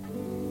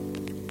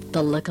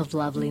 The look of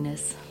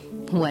loveliness.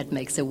 What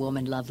makes a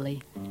woman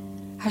lovely?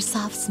 Her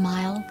soft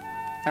smile,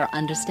 her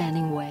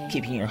understanding way.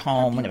 Keeping your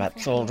home and about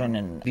children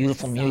and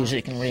beautiful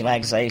music and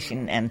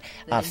relaxation and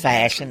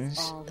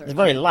fashions. It's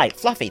very light,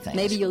 fluffy things.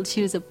 Maybe you'll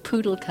choose a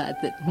poodle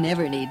cut that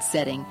never needs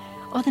setting,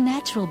 or the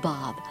natural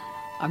bob.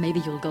 Or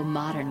maybe you'll go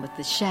modern with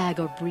the shag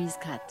or breeze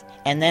cut.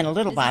 And then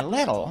little by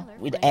little,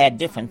 we'd add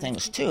different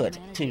things to it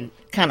to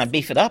kind of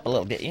beef it up a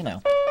little bit,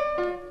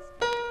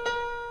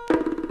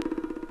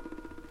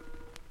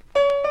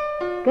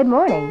 Good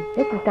morning.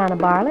 This is Donna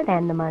Bartlett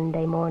and the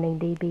Monday Morning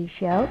DB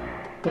Show.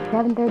 At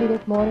 7:30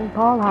 this morning,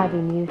 Paul Harvey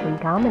Amusing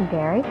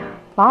Commentary,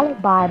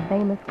 followed by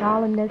famous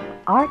columnist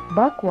Art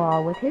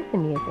Buckwall with his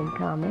amusing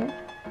comments.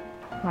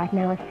 Right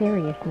now, a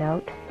serious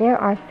note. There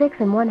are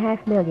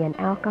 6.5 million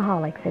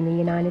alcoholics in the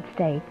United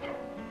States.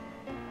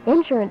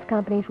 Insurance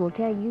companies will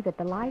tell you that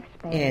the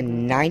lifespan...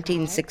 In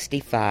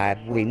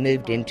 1965, we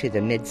moved into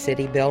the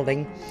Mid-City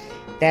building.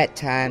 That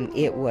time,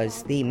 it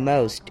was the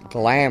most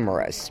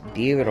glamorous,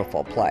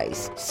 beautiful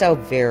place. So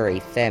very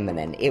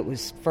feminine. It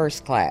was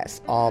first class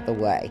all the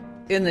way.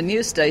 In the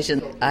news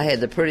station, I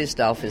had the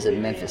prettiest office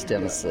in Memphis,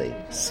 Tennessee.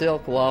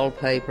 Silk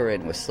wallpaper,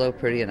 and it was so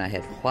pretty, and I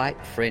had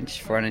white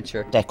French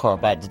furniture. Decor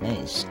by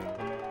Denise.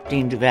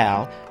 Dean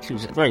Duval, she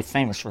was very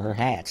famous for her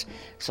hats,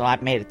 so I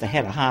made it the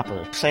head of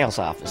Hopper sales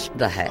office.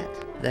 The hat.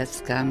 That's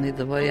kind of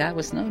the way I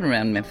was known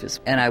around Memphis.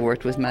 And I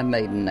worked with my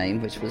maiden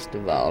name, which was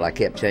Duval. I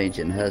kept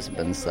changing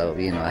husbands, so,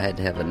 I had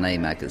to have a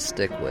name I could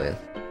stick with.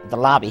 The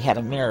lobby had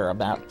a mirror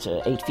about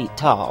 8 feet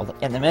tall.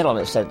 In the middle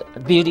it said,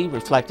 beauty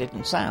reflected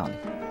in sound,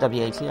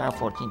 WHER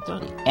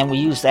 1430. And we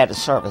used that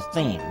as sort of a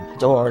theme.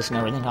 Doors and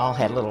everything all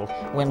had little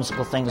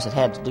whimsical things that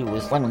had to do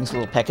with women's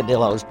little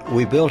peccadillos.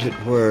 We built it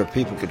where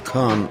people could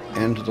come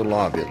into the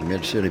lobby of the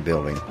Mid-City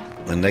building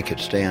and they could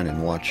stand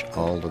and watch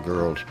all the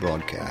girls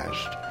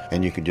broadcast.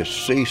 And you could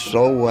just see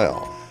so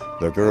well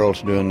the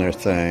girls doing their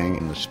thing,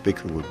 and the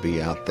speaker would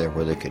be out there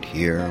where they could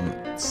hear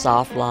them.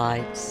 Soft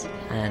lights,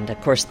 and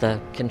of course the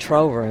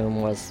control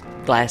room was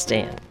glassed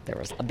in. There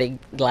was a big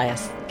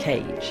glass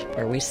cage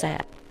where we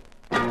sat.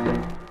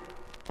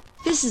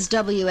 This is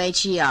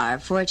WHER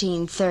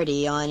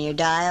 1430 on your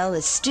dial,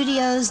 the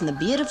studios in the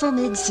beautiful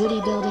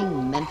Mid-City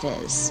building,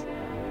 Memphis.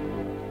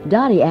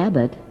 Dottie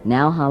Abbott,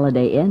 now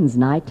Holiday Inn's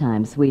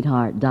nighttime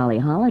sweetheart Dolly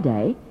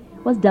Holiday,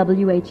 was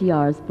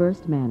WHER's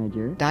first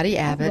manager. Dottie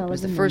Abbott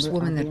was the first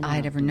woman that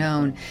I'd ever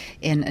known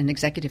in an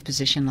executive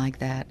position like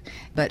that.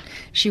 But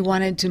she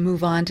wanted to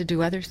move on to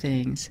do other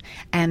things.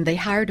 And they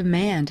hired a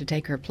man to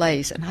take her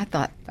place. And I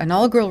thought an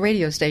all-girl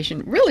radio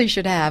station really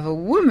should have a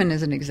woman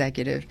as an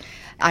executive.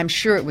 I'm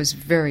sure it was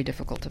very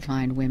difficult to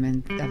find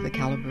women of the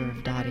caliber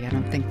of Dottie. I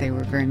don't think there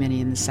were very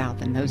many in the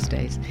South in those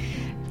days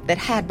that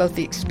had both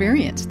the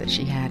experience that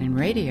she had in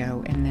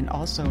radio and then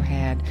also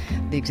had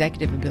the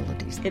executive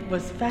abilities. It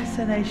was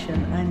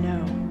fascination, I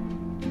know.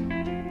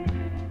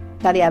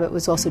 Dottie Abbott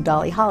was also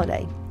Dolly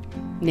Holiday,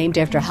 named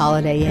after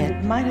Holiday Inn.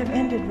 It might have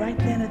ended right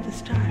then at the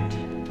start.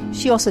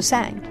 She also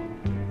sang.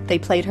 They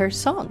played her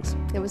songs.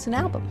 It was an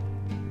album.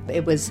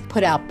 It was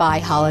put out by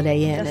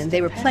Holiday Inn, and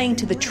they were playing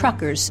to the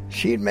truckers.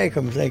 She'd make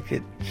them think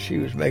that she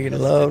was making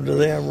love to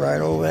them right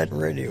over that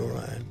radio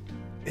line.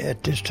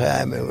 At this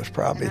time, it was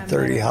probably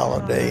 30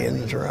 Holiday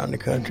Inns around the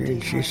country,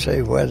 and she'd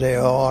say where they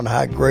are and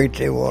how great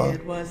they were.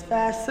 It was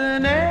fascination,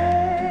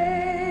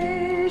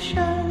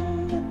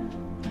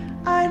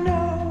 I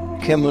know.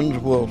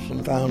 Kimmons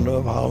Wilson, founder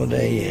of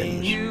Holiday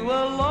Inns.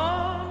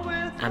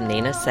 I'm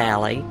Nina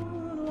Sally.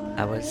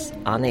 I was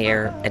on the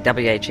air at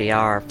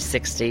WHER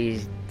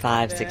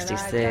 65,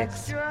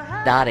 66.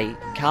 Dottie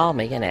called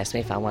me and asked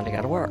me if I wanted to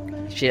go to work.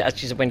 She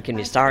said, when can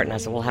you start? And I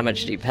said, well, how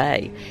much do you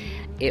pay?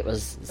 It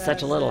was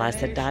such a little. I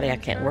said, Dottie, I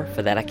can't work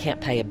for that. I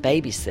can't pay a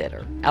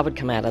babysitter. I would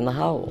come out in the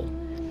hole.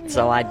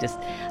 So I just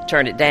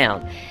turned it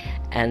down.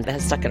 And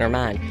that stuck in her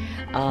mind.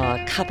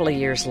 A couple of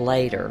years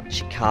later,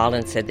 she called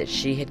and said that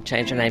she had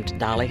changed her name to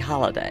Dolly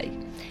Holiday.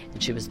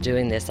 And she was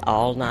doing this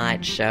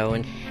all-night show.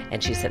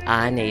 And she said,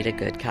 I need a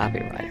good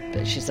copywriter.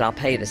 But she said, I'll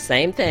pay you the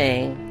same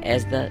thing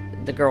as the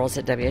girls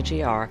at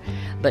WHER,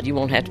 but you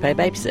won't have to pay a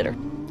babysitter.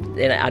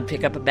 And I'd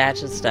pick up a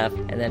batch of stuff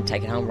and then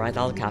take it home, write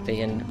all the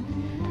copy, and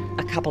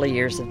a couple of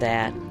years of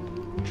that,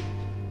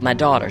 my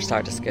daughter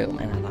started school,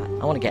 and I thought,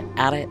 I want to get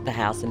out of the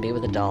house and be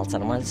with adults. I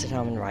don't want to sit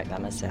home and write by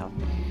myself.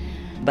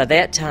 By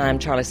that time,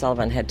 Charlie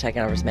Sullivan had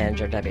taken over as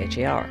manager of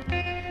WHER.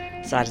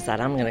 So I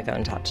decided I'm going to go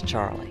and talk to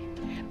Charlie.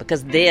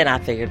 Because then I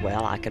figured,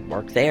 well, I could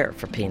work there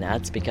for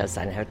peanuts because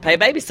I didn't have to pay a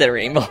babysitter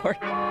anymore.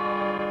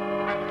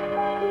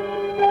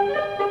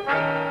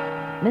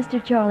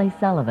 Mr. Charlie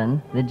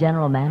Sullivan, the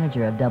general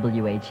manager of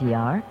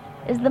WHER,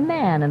 is the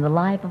man in the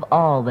life of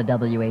all the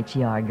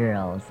WHER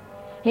girls.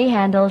 He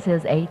handles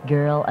his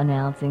 8-girl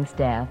announcing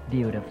staff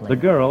beautifully. The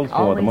girls, for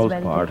Always the most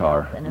ready to part, help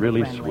are and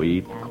really friendly.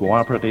 sweet,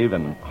 cooperative,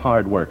 and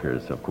hard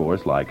workers, of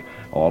course, like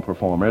all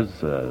performers.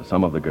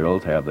 Some of the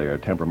girls have their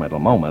temperamental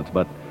moments,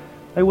 but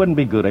they wouldn't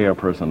be good air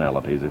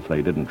personalities if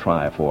they didn't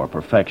try for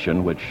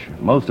perfection, which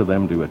most of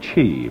them do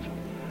achieve.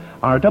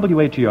 Our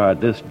WHER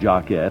disc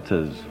jockettes,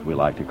 as we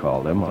like to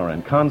call them, are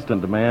in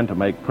constant demand to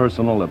make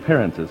personal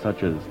appearances,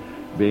 such as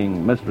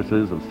being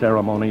mistresses of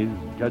ceremonies,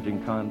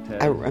 judging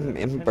contests. I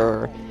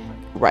remember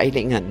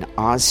riding an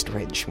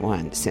ostrich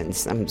once in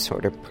some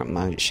sort of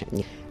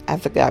promotion. I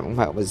forgot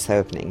what was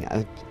opening,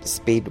 a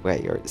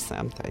speedway or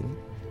something.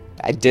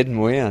 I didn't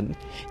win.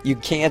 You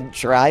can't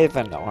drive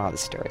an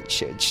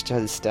ostrich. It's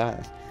just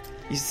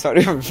you sort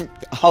of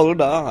hold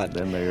on.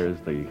 Then there's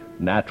the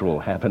natural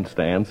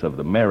happenstance of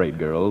the married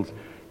girls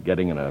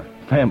getting in a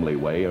family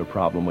way, a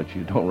problem which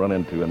you don't run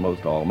into in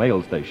most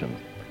all-male stations.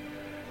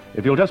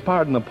 If you'll just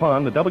pardon the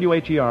pun, the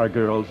WHER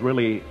girls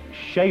really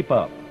shape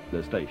up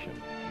the station.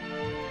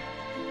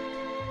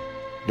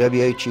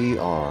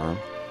 WHER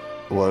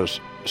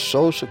was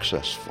so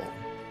successful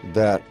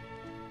that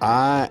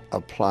I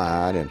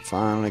applied and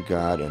finally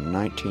got in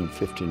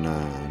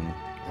 1959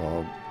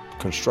 a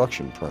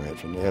construction permit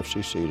from the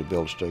FCC to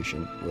build a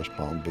station in West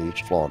Palm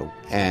Beach, Florida.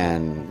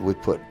 And we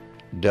put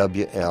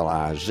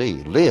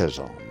WLIZ, Liz,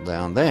 on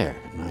down there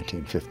in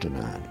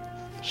 1959.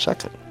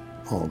 Second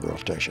all-girl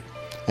station.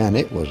 And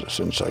it was a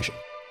sensation.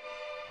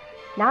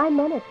 9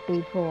 minutes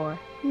before,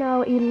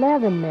 no,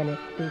 11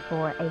 minutes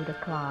before 8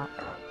 o'clock.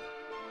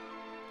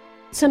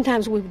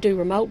 Sometimes we would do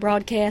remote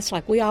broadcasts,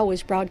 like we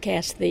always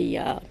broadcast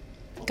the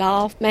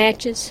golf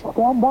matches.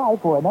 Stand by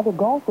for another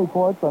golf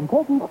report from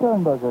Peggy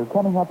Sternberger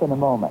coming up in a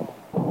moment.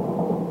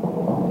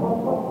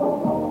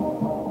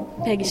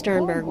 Peggy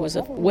Sternberger was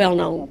a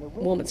well-known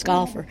women's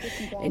golfer,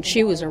 and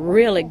she was a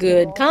really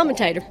good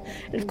commentator.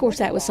 And, of course,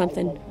 that was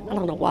something, I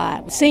don't know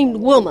why, it seemed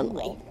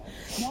womanly.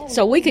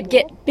 So we could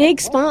get big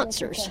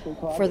sponsors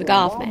for the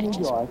golf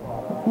matches.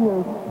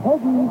 Here's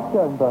Peggy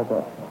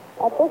Sternberger.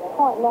 At this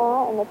point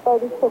now, in the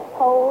 36th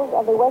hole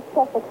of the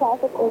Westchester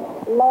Classic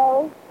is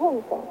Larry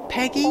Henson.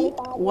 Peggy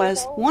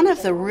was one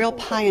of the real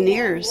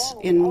pioneers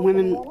in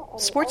women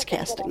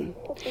sportscasting.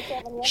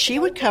 She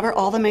would cover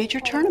all the major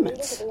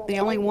tournaments, the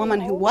only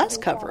woman who was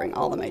covering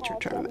all the major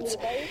tournaments.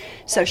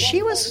 So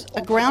she was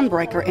a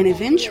groundbreaker, and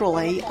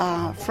eventually,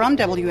 from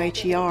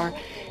WHER,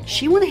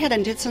 she went ahead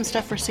and did some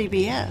stuff for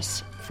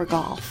CBS for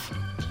golf.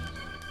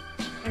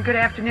 And good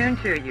afternoon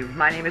to you.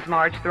 My name is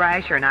Marge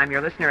Thrasher, and I'm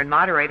your listener and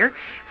moderator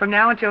from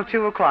now until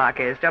 2 o'clock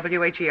as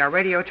WHER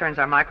Radio turns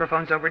our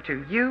microphones over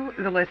to you,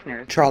 the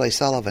listeners. Charlie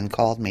Sullivan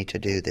called me to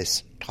do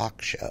this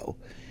talk show.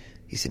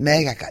 He said,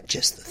 Meg, I got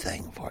just the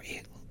thing for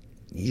you.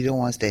 You don't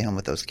want to stay home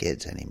with those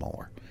kids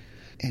anymore.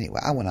 Anyway,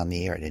 I went on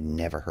the air and had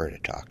never heard a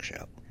talk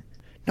show.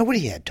 Nobody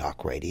had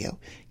talk radio.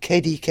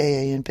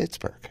 KDKA in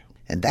Pittsburgh.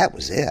 And that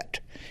was it.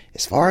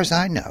 As far as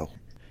I know,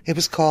 it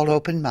was called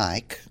Open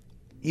Mic.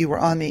 You were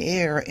on the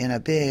air in a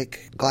big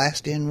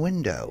glassed-in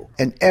window,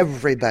 and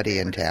everybody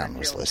in town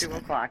was listening.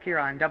 2 o'clock here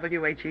on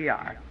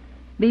WHER.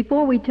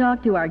 Before we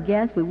talk to our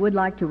guests, we would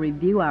like to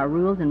review our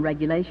rules and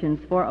regulations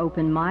for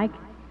Open Mic.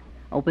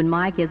 Open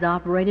Mic is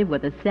operated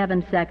with a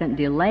 7-second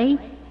delay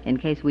in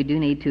case we do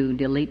need to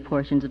delete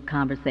portions of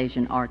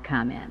conversation or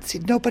comments. See,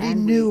 nobody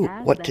knew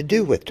what to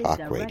do with talk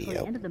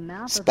radio,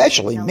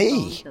 especially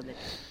me.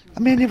 I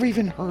mean, I never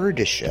even heard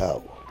a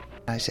show.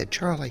 I said,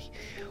 Charlie,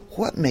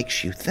 what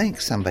makes you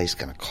think somebody's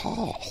going to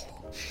call?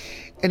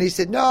 And he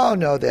said,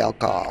 no, they'll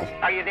call.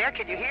 Are you there?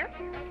 Can you hear?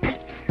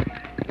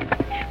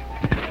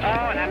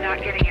 Oh, and I'm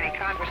not getting any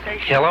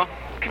conversation. Hello?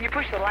 Can you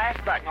push the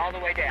last button all the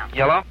way down?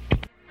 Hello?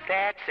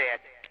 That's it.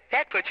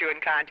 That puts you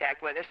in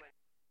contact with us.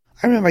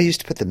 I remember I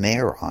used to put the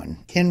mayor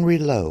on, Henry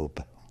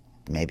Loeb,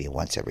 maybe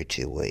once every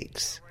 2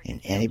 weeks.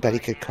 And anybody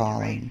could call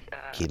him.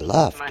 He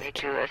loved money it.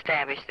 to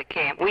establish the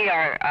camp. We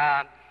are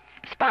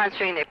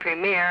sponsoring the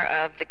premiere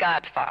of The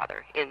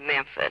Godfather in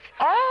Memphis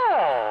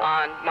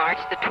on March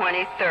the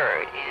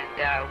 23rd,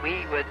 and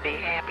we would be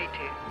happy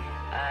to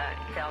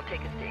sell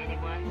tickets to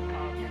anyone who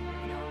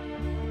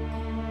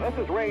calls.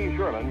 This is Ray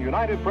Sherman,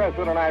 United Press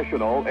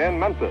International in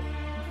Memphis.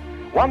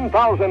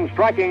 1,000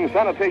 striking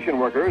sanitation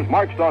workers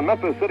marched on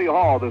Memphis City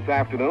Hall this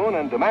afternoon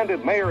and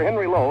demanded Mayor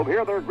Henry Loeb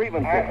hear their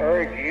grievances. I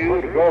urge you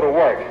to go to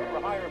work.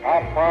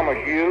 I promise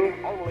you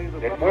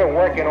that we're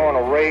working on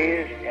a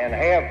raise and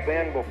have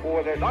been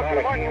before this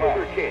Dr. Martin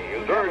Luther King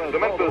has urged the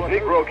Memphis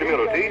Negro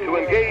community to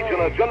engage in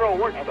a general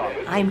work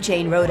stoppage. I'm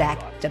Jane Rodak,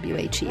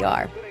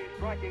 WHER.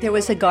 There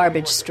was a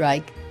garbage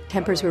strike.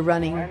 Tempers were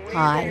running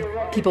high.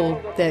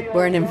 People that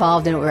weren't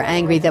involved in it were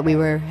angry that we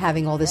were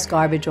having all this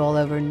garbage all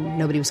over and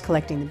nobody was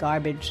collecting the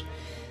garbage.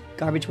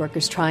 Garbage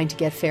workers trying to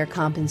get fair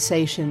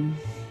compensation.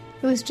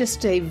 It was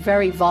just a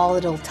very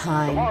volatile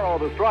time. Tomorrow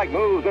the strike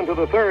moves into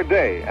the third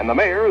day, and the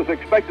mayor is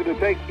expected to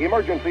take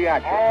emergency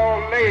action. All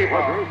labor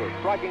Workers are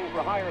striking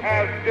for higher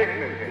has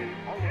dignity.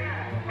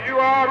 You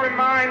are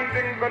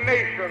reminding the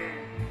nation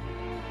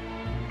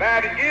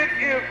that it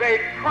is a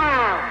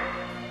crime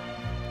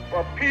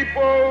for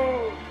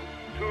people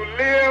to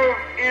live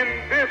in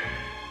this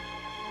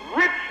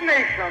rich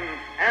nation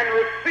and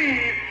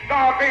receive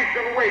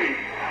starvation wage.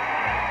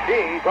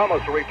 King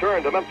promised to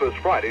return to Memphis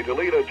Friday to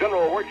lead a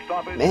general work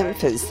stoppage.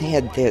 Memphis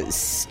had this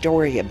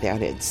story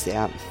about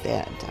itself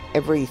that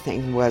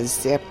everything was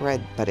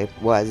separate, but it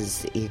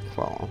was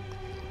equal.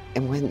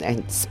 And when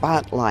that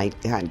spotlight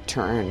got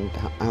turned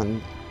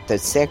on the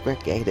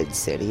segregated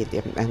city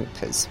that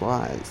Memphis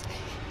was,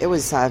 it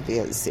was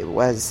obvious it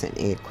wasn't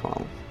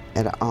equal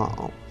at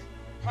all.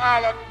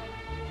 Pilot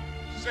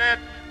said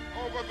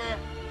over the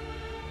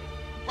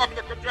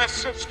public address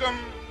system,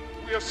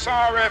 we are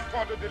sorry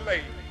for the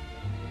delay,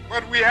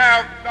 but we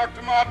have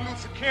Dr. Martin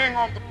Luther King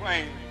on the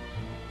plane,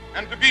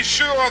 and to be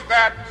sure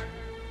that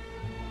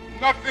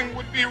nothing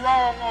would be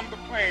wrong on the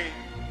plane,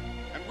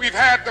 and we've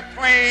had the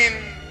plane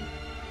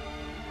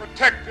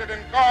protected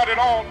and guarded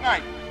all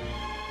night.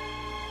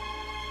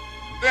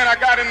 Then I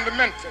got into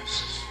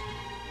Memphis,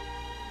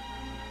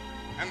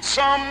 And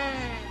some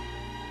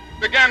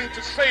began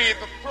to say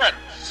the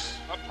threats,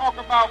 or talk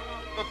about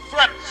the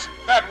threats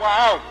that were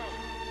out.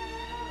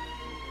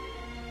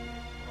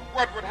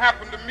 What would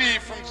happen to me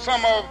from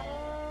some of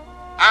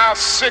our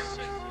sick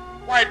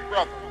white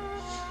brothers.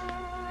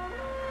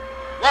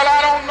 Well,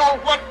 I don't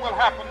know what will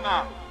happen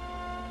now.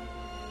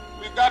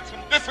 We've got some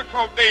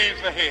difficult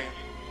days ahead.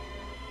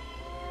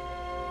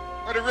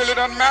 But it really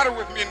doesn't matter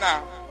with me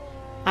now.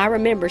 I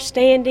remember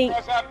standing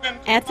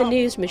at the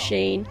news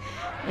machine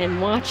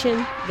and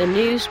watching the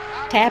news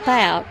tap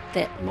out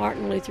that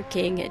Martin Luther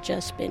King had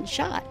just been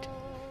shot.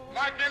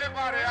 Like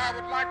anybody, I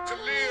would like to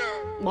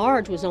live.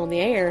 Marge was on the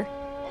air,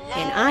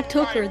 and I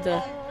took her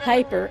the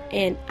paper,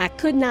 and I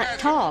could not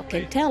talk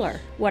and tell her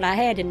what I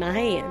had in my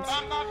hands.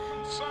 I'm not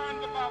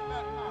concerned about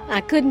that now.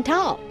 I couldn't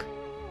talk.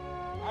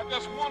 I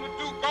just want to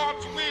do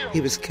God's will.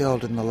 He was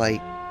killed in the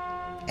late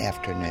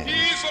afternoon.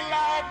 He's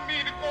allowed me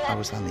to go. I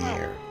was on the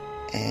air,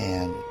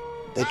 and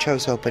they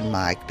chose open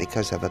mic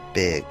because of a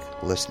big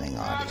listening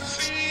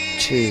audience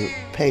to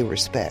pay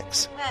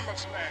respects.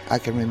 I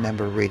can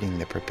remember reading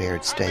the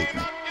prepared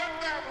statement,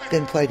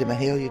 then played a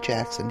Mahalia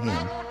Jackson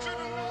hymn,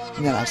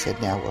 and then I said,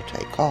 now we'll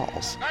take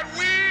calls.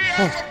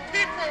 Oh.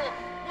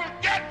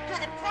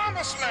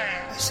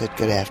 I said,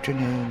 good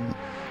afternoon.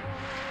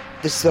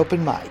 This is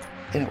open mic,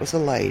 and it was a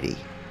lady.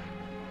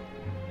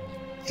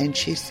 And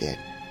she said,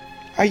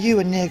 are you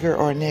a nigger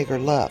or a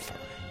nigger lover?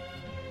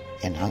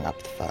 And hung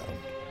up the phone.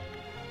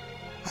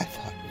 I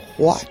thought,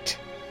 what?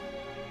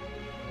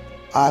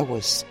 I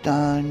was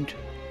stunned.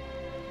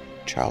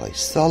 Charlie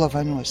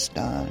Sullivan was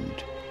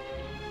stunned.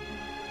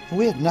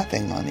 We had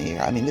nothing on the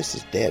air. I mean, this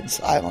is dead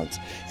silence.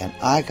 And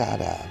I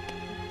got up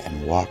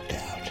and walked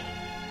out.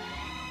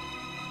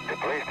 The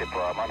police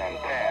department in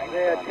 10.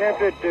 They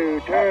attempted to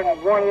turn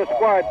one of the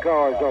squad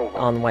cars over.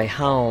 On the way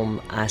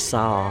home, I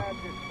saw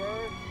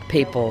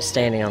people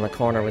standing on the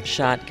corner with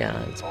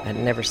shotguns. I'd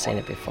never seen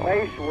it before.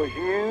 Mace was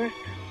used,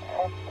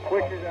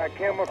 which is a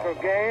chemical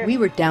gas. We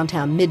were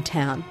downtown,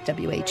 Midtown,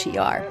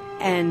 WHER,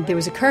 and there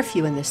was a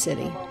curfew in the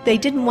city. They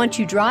didn't want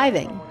you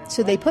driving,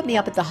 so they put me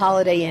up at the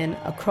Holiday Inn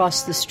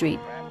across the street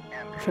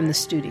from the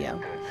studio.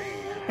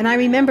 And I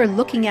remember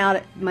looking out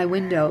at my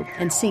window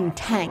and seeing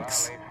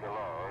tanks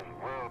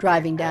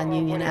driving down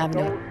Union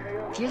Avenue.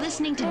 If you're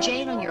listening to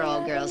Jane on your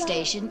all-girl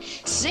station,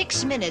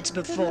 6 minutes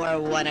before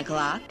 1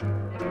 o'clock.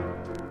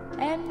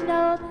 And know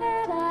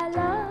that I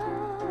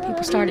love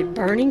people started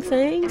burning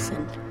things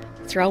and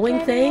throwing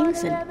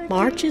things, and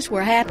marches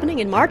were happening,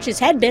 and marches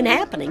had been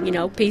happening,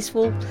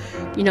 peaceful,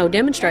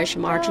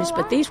 demonstration marches,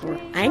 but these were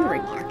angry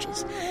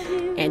marches.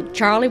 And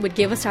Charlie would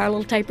give us our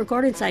little tape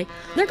recorder and say,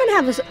 they're going to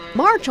have a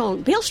march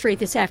on Beale Street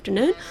this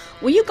afternoon.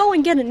 Will you go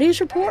and get a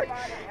news report?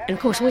 And, of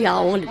course, we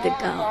all wanted to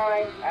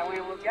go.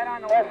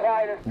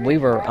 We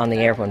were on the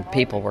air when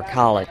people were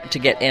calling to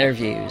get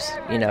interviews,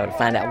 to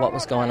find out what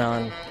was going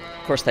on.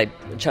 Of course, they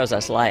chose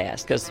us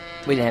last because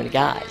we didn't have any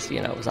guys.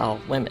 It was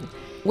all women.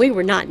 We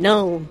were not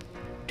known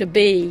to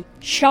be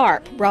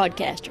sharp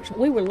broadcasters.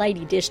 We were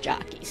lady disc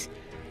jockeys.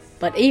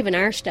 But even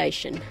our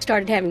station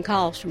started having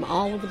calls from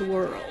all over the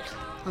world.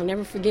 I'll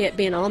never forget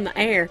being on the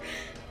air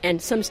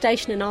and some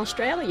station in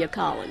Australia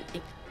calling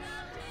me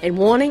and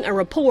wanting a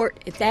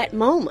report at that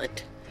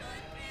moment.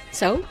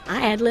 So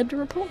I ad-libbed a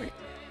report.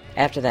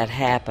 After that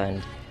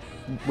happened,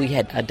 we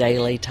had a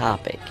daily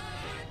topic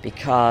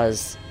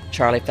because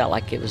Charlie felt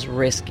like it was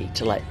risky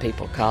to let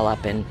people call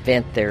up and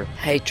vent their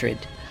hatred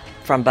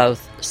from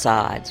both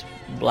sides,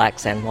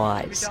 blacks and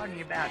whites. We're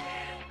talking about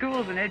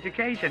schools and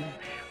education.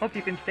 Hope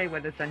you can stay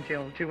with us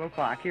until 2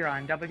 o'clock here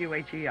on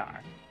WHER.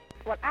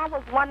 Well, I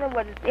was wondering,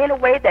 was there any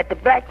way that the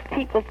black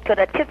people could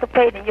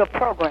participate in your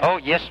program? Oh,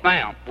 yes,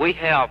 ma'am. We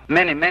have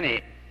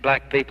many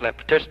black people that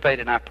participate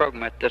in our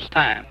program at this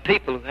time.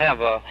 People who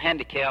have a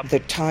handicap.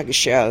 The talk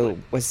show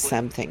was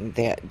something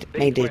that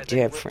made a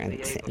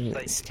difference in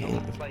this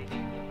town.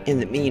 In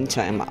the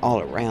meantime,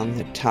 all around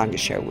the talk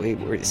show, we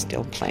were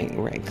still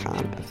playing Ray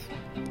Conniff.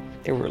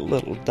 There were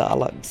little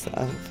dollops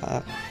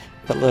of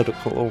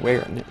political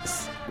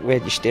awareness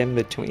wedged in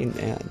between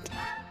that.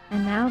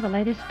 And now the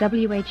latest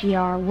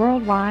WHER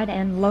worldwide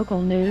and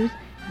local news.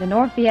 The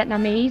North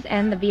Vietnamese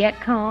and the Viet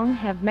Cong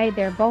have made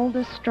their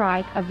boldest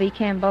strike of the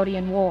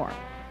Cambodian War.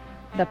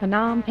 The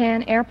Phnom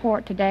Penh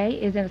airport today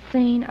is a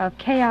scene of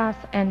chaos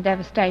and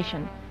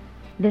devastation.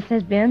 This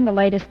has been the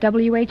latest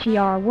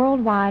WHER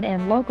worldwide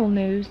and local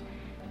news.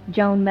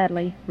 Joan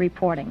Medley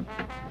reporting.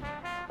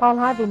 Paul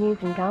Harvey News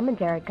and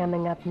Commentary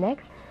coming up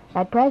next.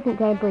 At present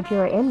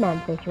temperature in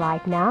Memphis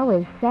right now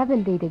is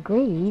 70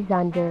 degrees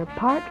under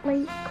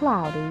partly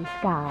cloudy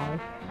skies.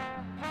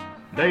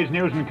 Today's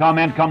news and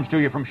comment comes to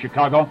you from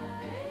Chicago.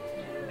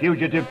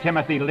 Fugitive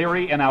Timothy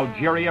Leary in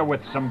Algeria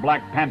with some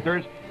Black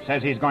Panthers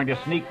says he's going to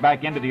sneak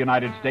back into the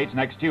United States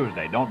next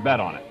Tuesday. Don't bet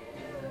on it.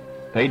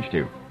 Page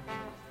 2.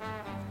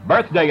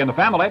 Birthday in the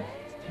family.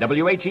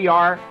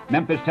 WHER,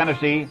 Memphis,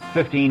 Tennessee,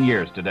 15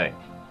 years today.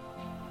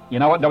 You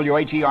know what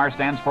WHER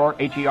stands for?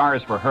 HER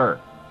is for her.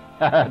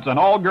 It's an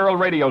all-girl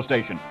radio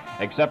station,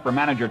 except for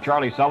manager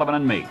Charlie Sullivan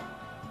and me.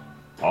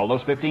 All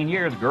those 15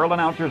 years, girl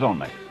announcers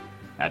only.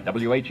 at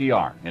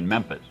WHER in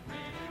Memphis.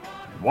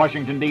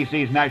 Washington,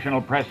 D.C.'s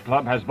National Press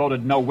Club has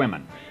voted no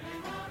women.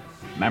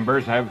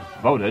 Members have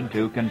voted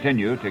to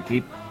continue to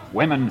keep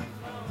women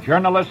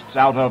journalists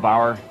out of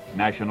our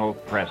National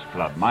Press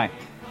Club. My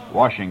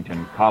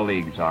Washington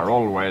colleagues are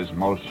always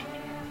most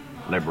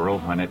liberal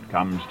when it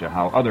comes to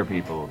how other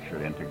people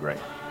should integrate.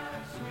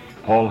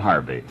 Paul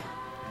Harvey.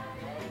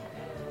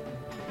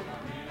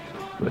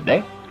 Good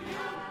day.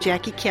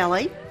 Jackie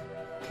Kelly,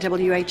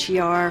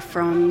 WHER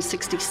from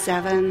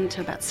 67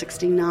 to about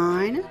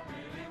 69.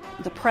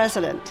 The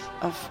president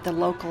of the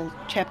local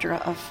chapter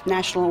of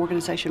National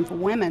Organization for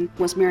Women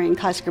was Marion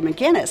Keisker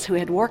McGinnis, who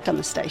had worked on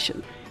the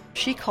station.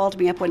 She called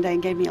me up one day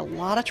and gave me a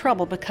lot of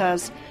trouble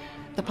because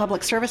the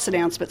public service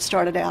announcement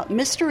started out,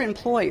 Mr.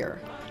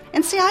 Employer.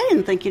 And see, I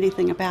didn't think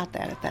anything about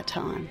that at that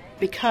time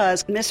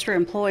because Mr.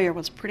 Employer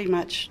was pretty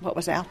much what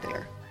was out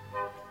there.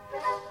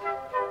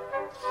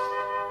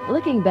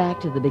 Looking back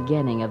to the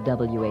beginning of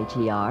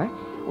WHER,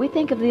 we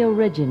think of the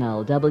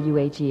original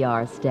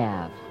WHER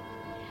staff.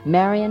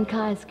 Marion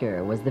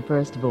Keisker was the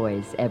first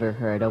voice ever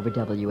heard over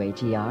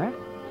WHER.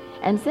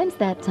 And since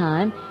that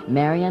time,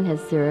 Marion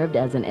has served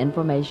as an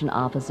information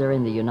officer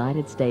in the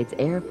United States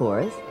Air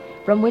Force,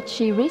 from which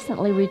she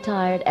recently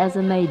retired as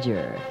a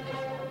major.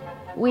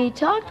 We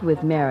talked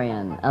with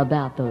Marion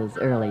about those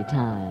early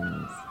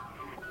times.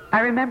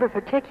 I remember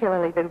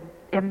particularly the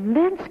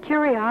immense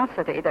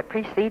curiosity that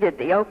preceded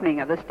the opening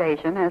of the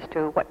station as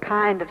to what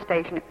kind of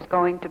station it was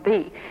going to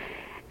be.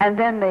 And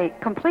then the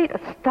complete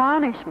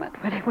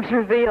astonishment when it was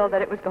revealed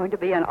that it was going to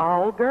be an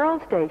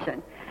all-girls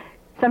station.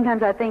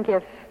 Sometimes I think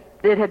if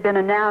it had been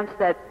announced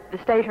that the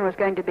station was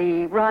going to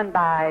be run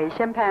by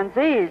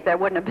chimpanzees, there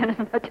wouldn't have been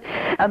as much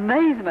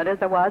amazement as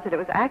there was that it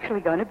was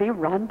actually going to be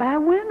run by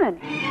women.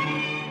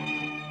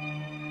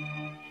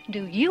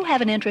 Do you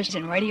have an interest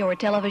in radio or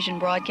television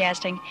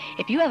broadcasting?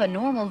 If you have a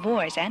normal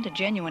voice and a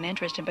genuine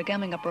interest in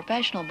becoming a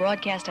professional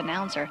broadcast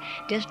announcer,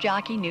 disc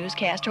jockey,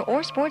 newscaster,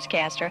 or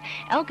sportscaster,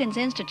 Elkins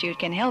Institute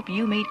can help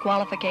you meet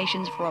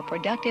qualifications for a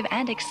productive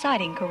and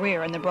exciting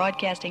career in the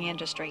broadcasting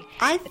industry.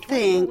 I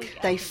think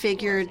they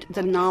figured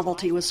the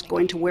novelty was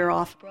going to wear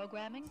off.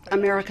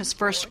 America's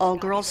first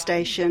all-girls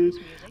station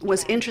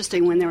was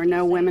interesting when there were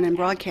no women in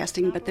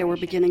broadcasting, but there were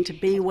beginning to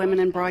be women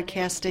in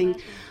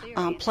broadcasting.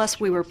 Plus,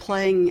 we were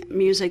playing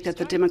music that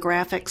the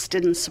demographics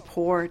didn't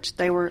support.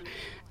 They were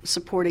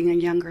supporting a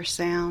younger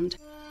sound.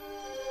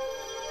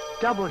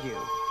 WHER.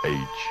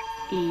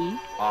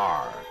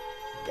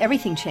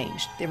 Everything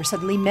changed. There were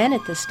suddenly men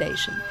at the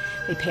station.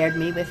 They paired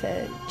me with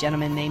a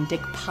gentleman named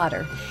Dick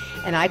Potter,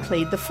 and I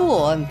played the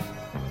fool,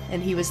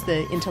 and he was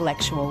the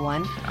intellectual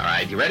one. All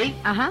right, you ready?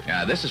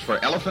 Uh-huh. This is for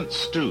elephant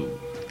stew.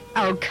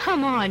 Oh,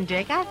 come on,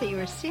 Dick. I thought you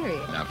were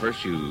serious. Now,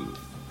 first you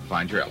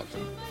find your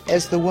elephant.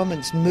 As the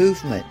women's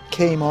movement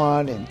came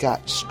on and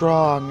got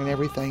strong and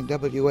everything,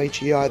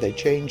 WHER, they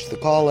changed the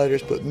call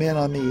letters, put men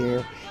on the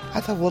air.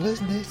 I thought, well,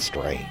 isn't it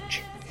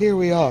strange? Here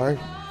we are,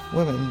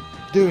 women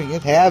doing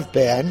it, have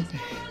been.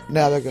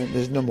 Now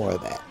there's no more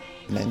of that.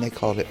 And then they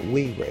called it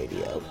WE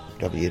Radio,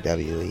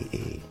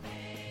 WWEE.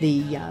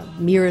 The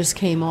mirrors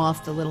came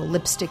off, the little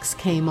lipsticks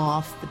came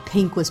off, the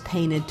pink was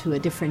painted to a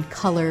different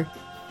color.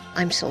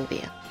 I'm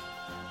Sylvia.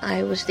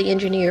 I was the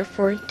engineer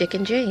for Dick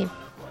and Jane.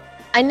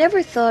 I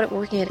never thought of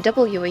working at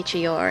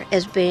WHER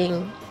as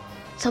being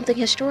something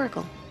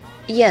historical.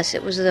 Yes,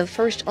 it was the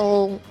first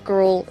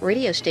all-girl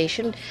radio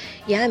station.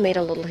 Yeah, I made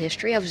a little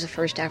history. I was the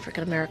first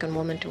African-American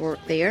woman to work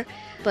there.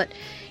 But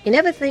you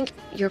never think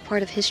you're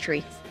part of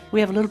history. We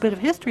have a little bit of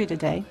history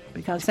today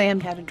because Sam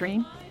had a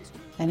dream,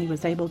 and he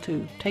was able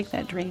to take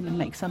that dream and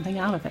make something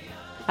out of it.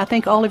 I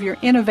think all of your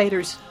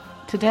innovators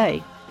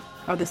today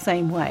are the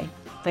same way.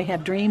 They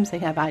have dreams, they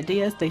have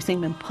ideas, they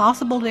seem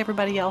impossible to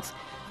everybody else,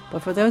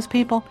 but for those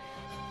people,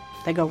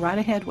 they go right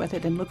ahead with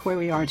it, and look where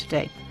we are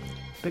today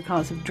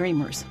because of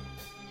dreamers.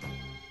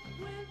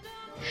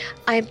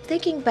 I'm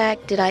thinking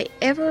back, did I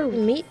ever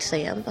meet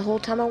Sam the whole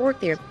time I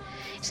worked there?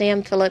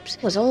 Sam Phillips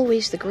was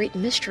always the great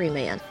mystery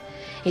man.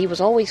 He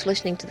was always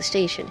listening to the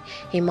station.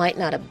 He might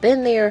not have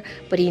been there,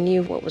 but he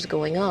knew what was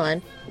going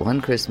on. One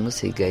Christmas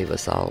he gave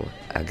us all,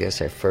 I guess,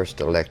 our first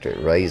electric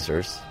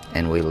razors,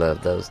 and we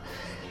loved those.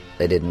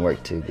 They didn't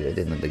work too good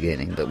in the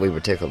beginning, but we were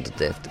tickled to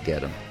death to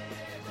get them.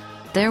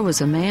 There was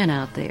a man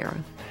out there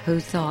who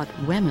thought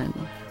women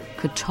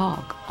could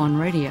talk on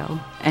radio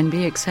and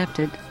be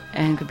accepted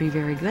and could be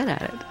very good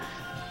at it.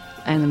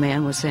 And the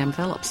man was Sam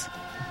Phillips.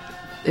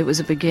 It was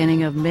the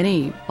beginning of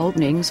many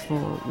openings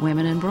for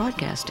women in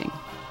broadcasting,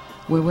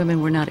 where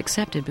women were not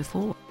accepted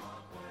before.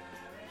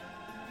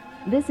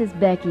 This is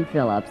Becky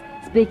Phillips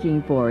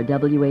speaking for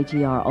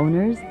WHER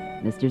owners,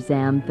 Mr.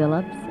 Sam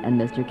Phillips and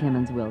Mr.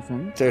 Kemmons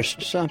Wilson. There's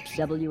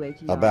something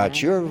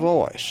about your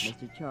voice,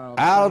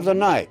 out of the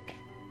night,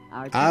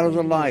 out of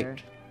the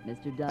light,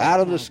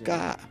 out of the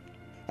sky,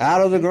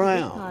 out of the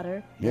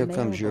ground. Here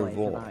comes your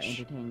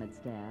voice.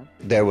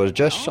 There was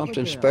just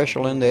something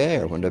special in the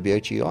air when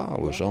WHER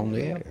was on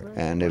the air.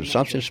 And there was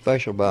something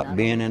special about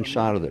being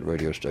inside of that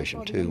radio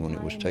station, too, when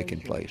it was taking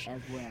place.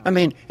 I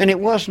mean, and it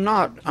was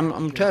not,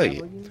 I'm telling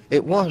you,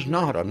 it was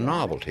not a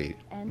novelty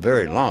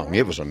very long.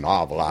 It was a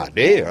novel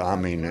idea. I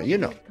mean, you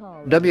know,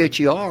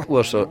 WHER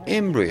was an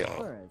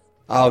embryo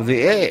of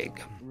the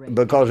egg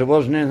because there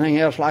wasn't anything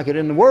else like it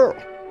in the world.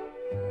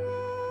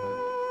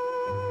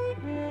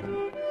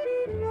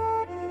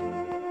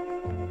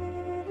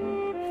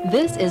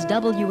 This is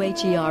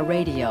WHER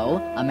Radio,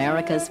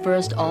 America's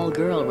first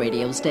all-girl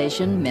radio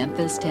station,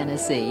 Memphis,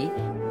 Tennessee.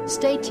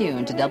 Stay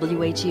tuned to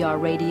WHER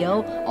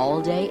Radio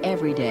all day,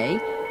 every day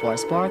for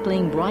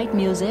sparkling, bright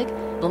music,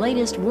 the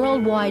latest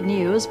worldwide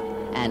news,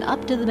 and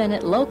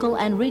up-to-the-minute local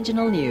and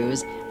regional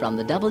news from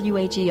the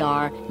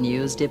WHER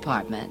News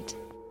Department.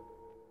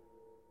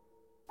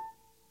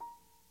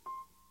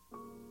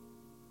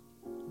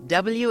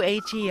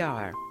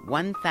 WHER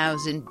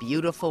 1000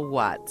 Beautiful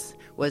Watts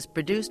was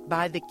produced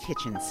by the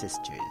Kitchen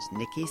Sisters,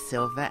 Nikki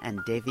Silva and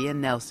Davia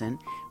Nelson,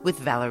 with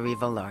Valerie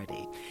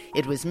Velarde.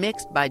 It was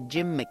mixed by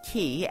Jim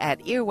McKee at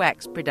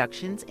Earwax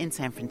Productions in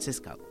San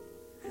Francisco.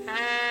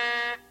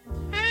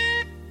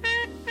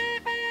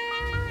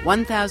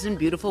 1000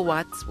 Beautiful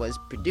Watts was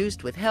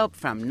produced with help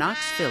from Knox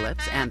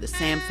Phillips and the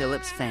Sam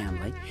Phillips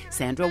family,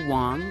 Sandra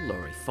Wong,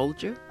 Lori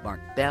Folger, Mark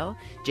Bell,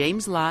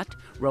 James Lott,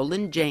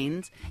 Roland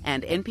Janes,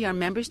 and NPR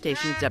member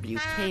stations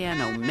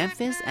WKNO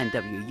Memphis and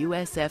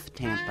WUSF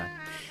Tampa.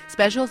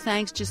 Special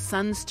thanks to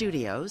Sun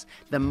Studios,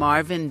 the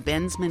Marvin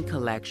Bensman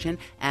Collection,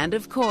 and,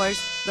 of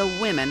course, the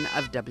women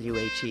of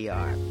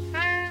WHER.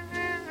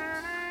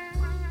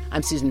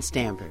 I'm Susan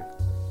Stamberg.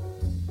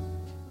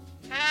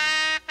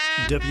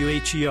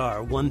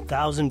 WHER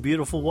 1000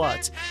 Beautiful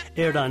Watts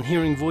aired on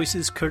Hearing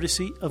Voices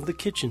courtesy of the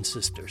Kitchen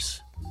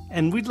Sisters.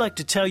 And we'd like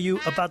to tell you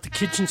about the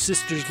Kitchen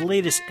Sisters'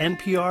 latest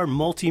NPR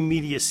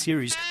multimedia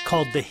series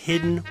called The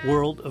Hidden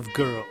World of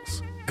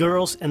Girls.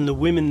 Girls and the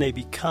women they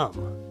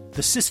become.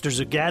 The sisters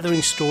are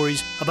gathering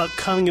stories about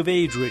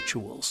coming-of-age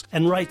rituals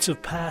and rites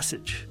of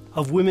passage,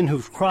 of women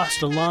who've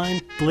crossed a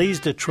line,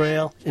 blazed a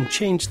trail, and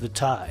changed the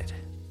tide.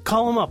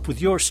 Call them up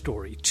with your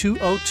story,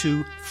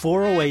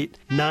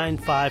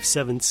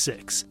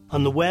 202-408-9576.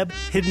 On the web,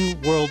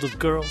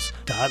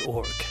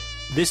 hiddenworldofgirls.org.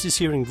 This is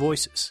Hearing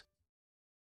Voices.